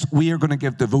 Yes, we are going to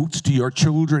give the votes to your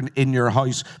children in your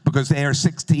house because they are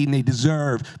 16, they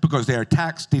deserve, because they are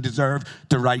taxed, they deserve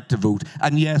the right to vote.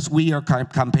 And yes, we are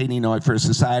campaigning now for a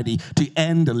society to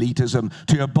end elitism,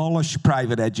 to abolish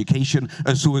private education,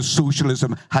 so as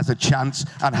socialism has a chance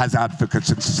and has advocates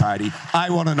in society. I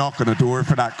want to knock on a door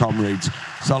for that, comrades.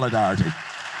 Solidarity.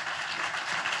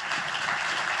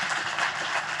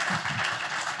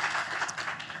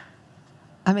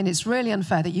 I mean, it's really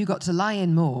unfair that you got to lie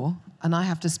in more and I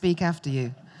have to speak after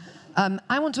you.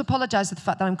 I want to apologise for the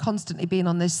fact that I'm constantly being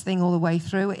on this thing all the way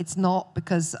through. It's not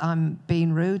because I'm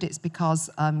being rude. It's because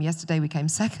yesterday we came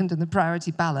second in the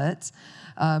priority ballot,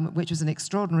 which was an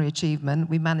extraordinary achievement.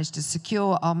 We managed to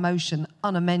secure our motion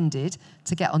unamended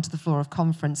to get onto the floor of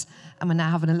conference, and we're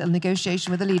now having a little negotiation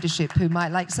with the leadership who might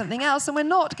like something else, and we're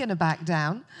not going to back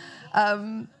down.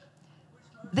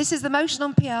 This is the motion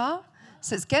on PR,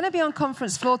 so it's going to be on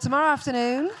conference floor tomorrow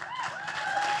afternoon.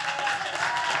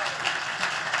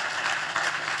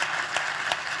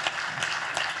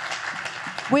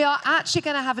 We are actually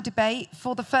going to have a debate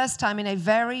for the first time in a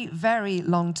very, very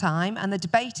long time. And the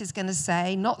debate is going to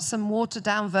say, not some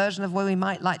watered-down version of where we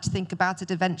might like to think about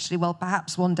it eventually. Well,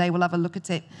 perhaps one day we'll have a look at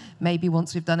it, maybe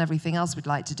once we've done everything else we'd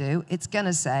like to do. It's going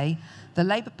to say the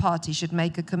Labour Party should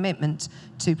make a commitment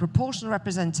to proportional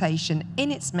representation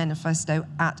in its manifesto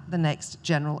at the next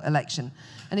general election.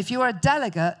 And if you are a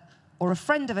delegate or a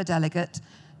friend of a delegate,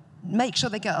 make sure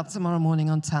they get up tomorrow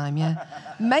morning on time, yeah?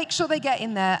 Make sure they get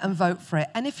in there and vote for it.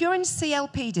 And if you're in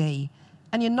CLPD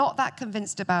and you're not that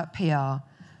convinced about PR,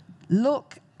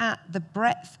 look at the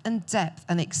breadth and depth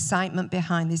and excitement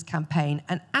behind this campaign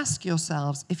and ask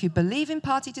yourselves, if you believe in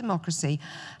party democracy,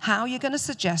 how you're going to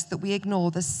suggest that we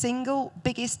ignore the single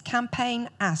biggest campaign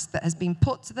ask that has been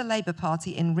put to the Labour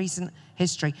Party in recent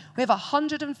history. We have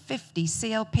 150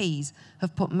 CLPs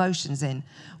have put motions in.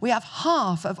 We have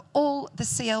half of all the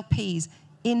CLPs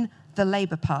in the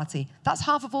Labour Party. That's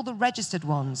half of all the registered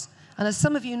ones. And as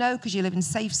some of you know, because you live in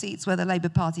safe seats where the Labour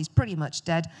Party is pretty much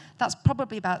dead, that's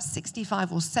probably about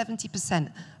 65 or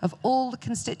 70% of all the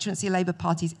constituency Labour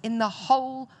parties in the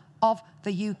whole of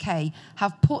the UK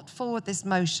have put forward this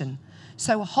motion.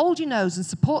 So hold your nose and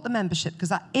support the membership, because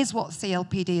that is what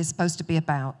CLPD is supposed to be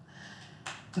about.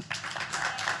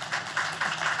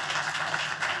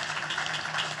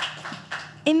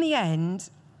 In the end,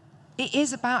 it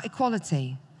is about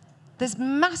equality. There's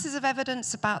masses of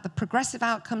evidence about the progressive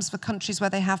outcomes for countries where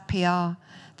they have PR.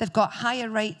 They've got higher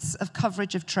rates of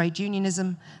coverage of trade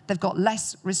unionism. They've got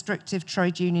less restrictive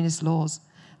trade unionist laws.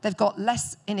 They've got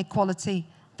less inequality.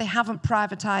 They haven't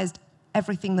privatised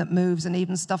everything that moves and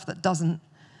even stuff that doesn't.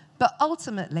 But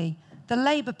ultimately, the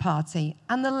Labour Party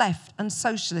and the left and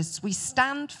socialists, we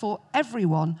stand for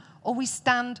everyone or we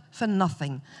stand for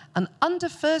nothing. And under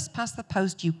first past the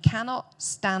post, you cannot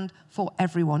stand for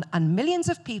everyone. And millions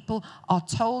of people are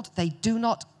told they do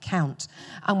not count.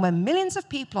 And when millions of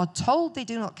people are told they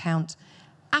do not count,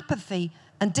 apathy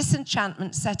and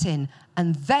disenchantment set in,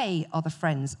 and they are the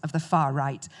friends of the far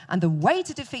right. And the way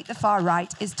to defeat the far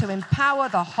right is to empower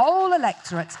the whole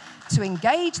electorate, to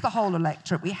engage the whole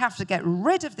electorate. We have to get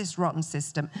rid of this rotten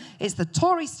system. It's the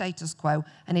Tory status quo,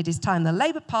 and it is time the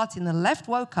Labour Party and the left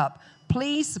woke up.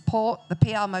 Please support the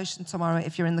PR motion tomorrow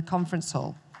if you're in the conference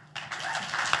hall.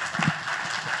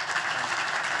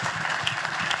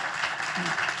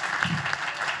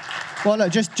 Well,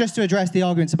 look, just to address the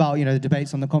arguments about, the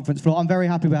debates on the conference floor, I'm very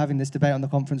happy we're having this debate on the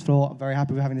conference floor. I'm very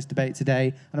happy we're having this debate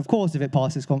today. And of course, if it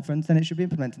passes conference, then it should be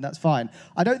implemented. That's fine.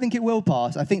 I don't think it will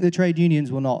pass. I think the trade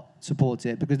unions will not support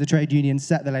it because the trade unions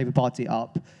set the Labour Party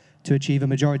up to achieve a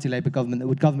majority Labour government that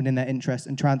would govern in their interest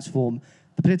and transform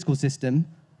the political system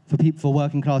for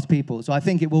working class people. So I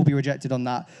think it will be rejected on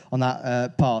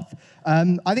that path.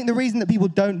 I think the reason that people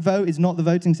don't vote is not the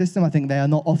voting system. I think they are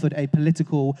not offered a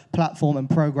political platform and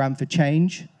programme for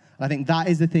change. And I think that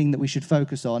is the thing that we should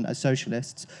focus on as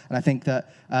socialists. And I think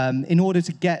that in order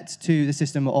to get to the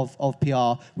system of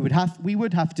PR, we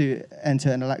would have to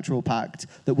enter an electoral pact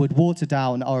that would water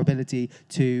down our ability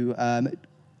to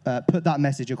put that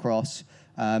message across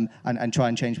and try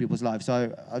and change people's lives.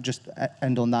 So I'll just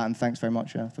end on that, and thanks very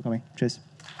much for coming. Cheers.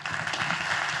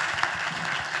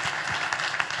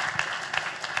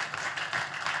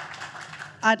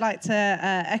 I'd like to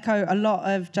echo a lot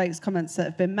of Jake's comments that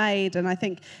have been made, and I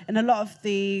think in a lot of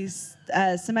these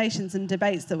summations and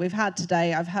debates that we've had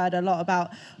today, I've heard a lot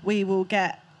about we will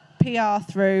get PR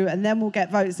through and then we'll get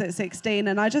votes at 16,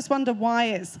 and I just wonder why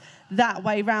it's that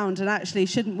way round, and actually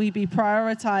shouldn't we be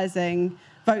prioritising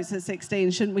votes at 16?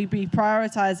 Shouldn't we be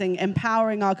prioritising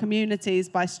empowering our communities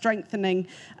by strengthening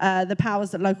the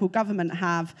powers that local government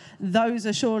have? Those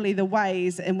are surely the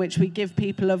ways in which we give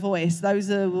people a voice. Those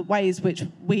are the ways which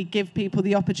we give people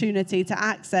the opportunity to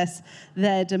access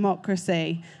their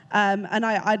democracy. And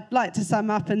I'd like to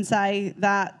sum up and say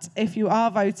that if you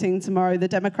are voting tomorrow, the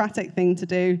democratic thing to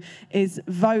do is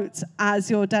vote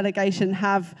as your delegation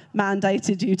have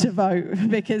mandated you to vote,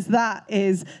 because that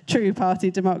is true party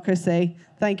democracy.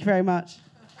 Thank you very much.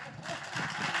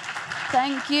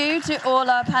 Thank you to all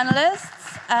our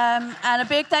panellists, and a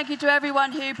big thank you to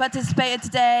everyone who participated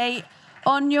today.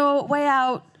 On your way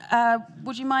out,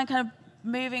 would you mind kind of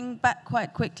moving back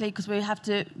quite quickly, because we have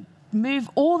to move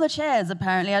all the chairs,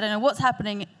 apparently. I don't know what's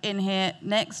happening in here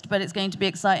next, but it's going to be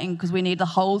exciting because we need the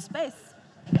whole space.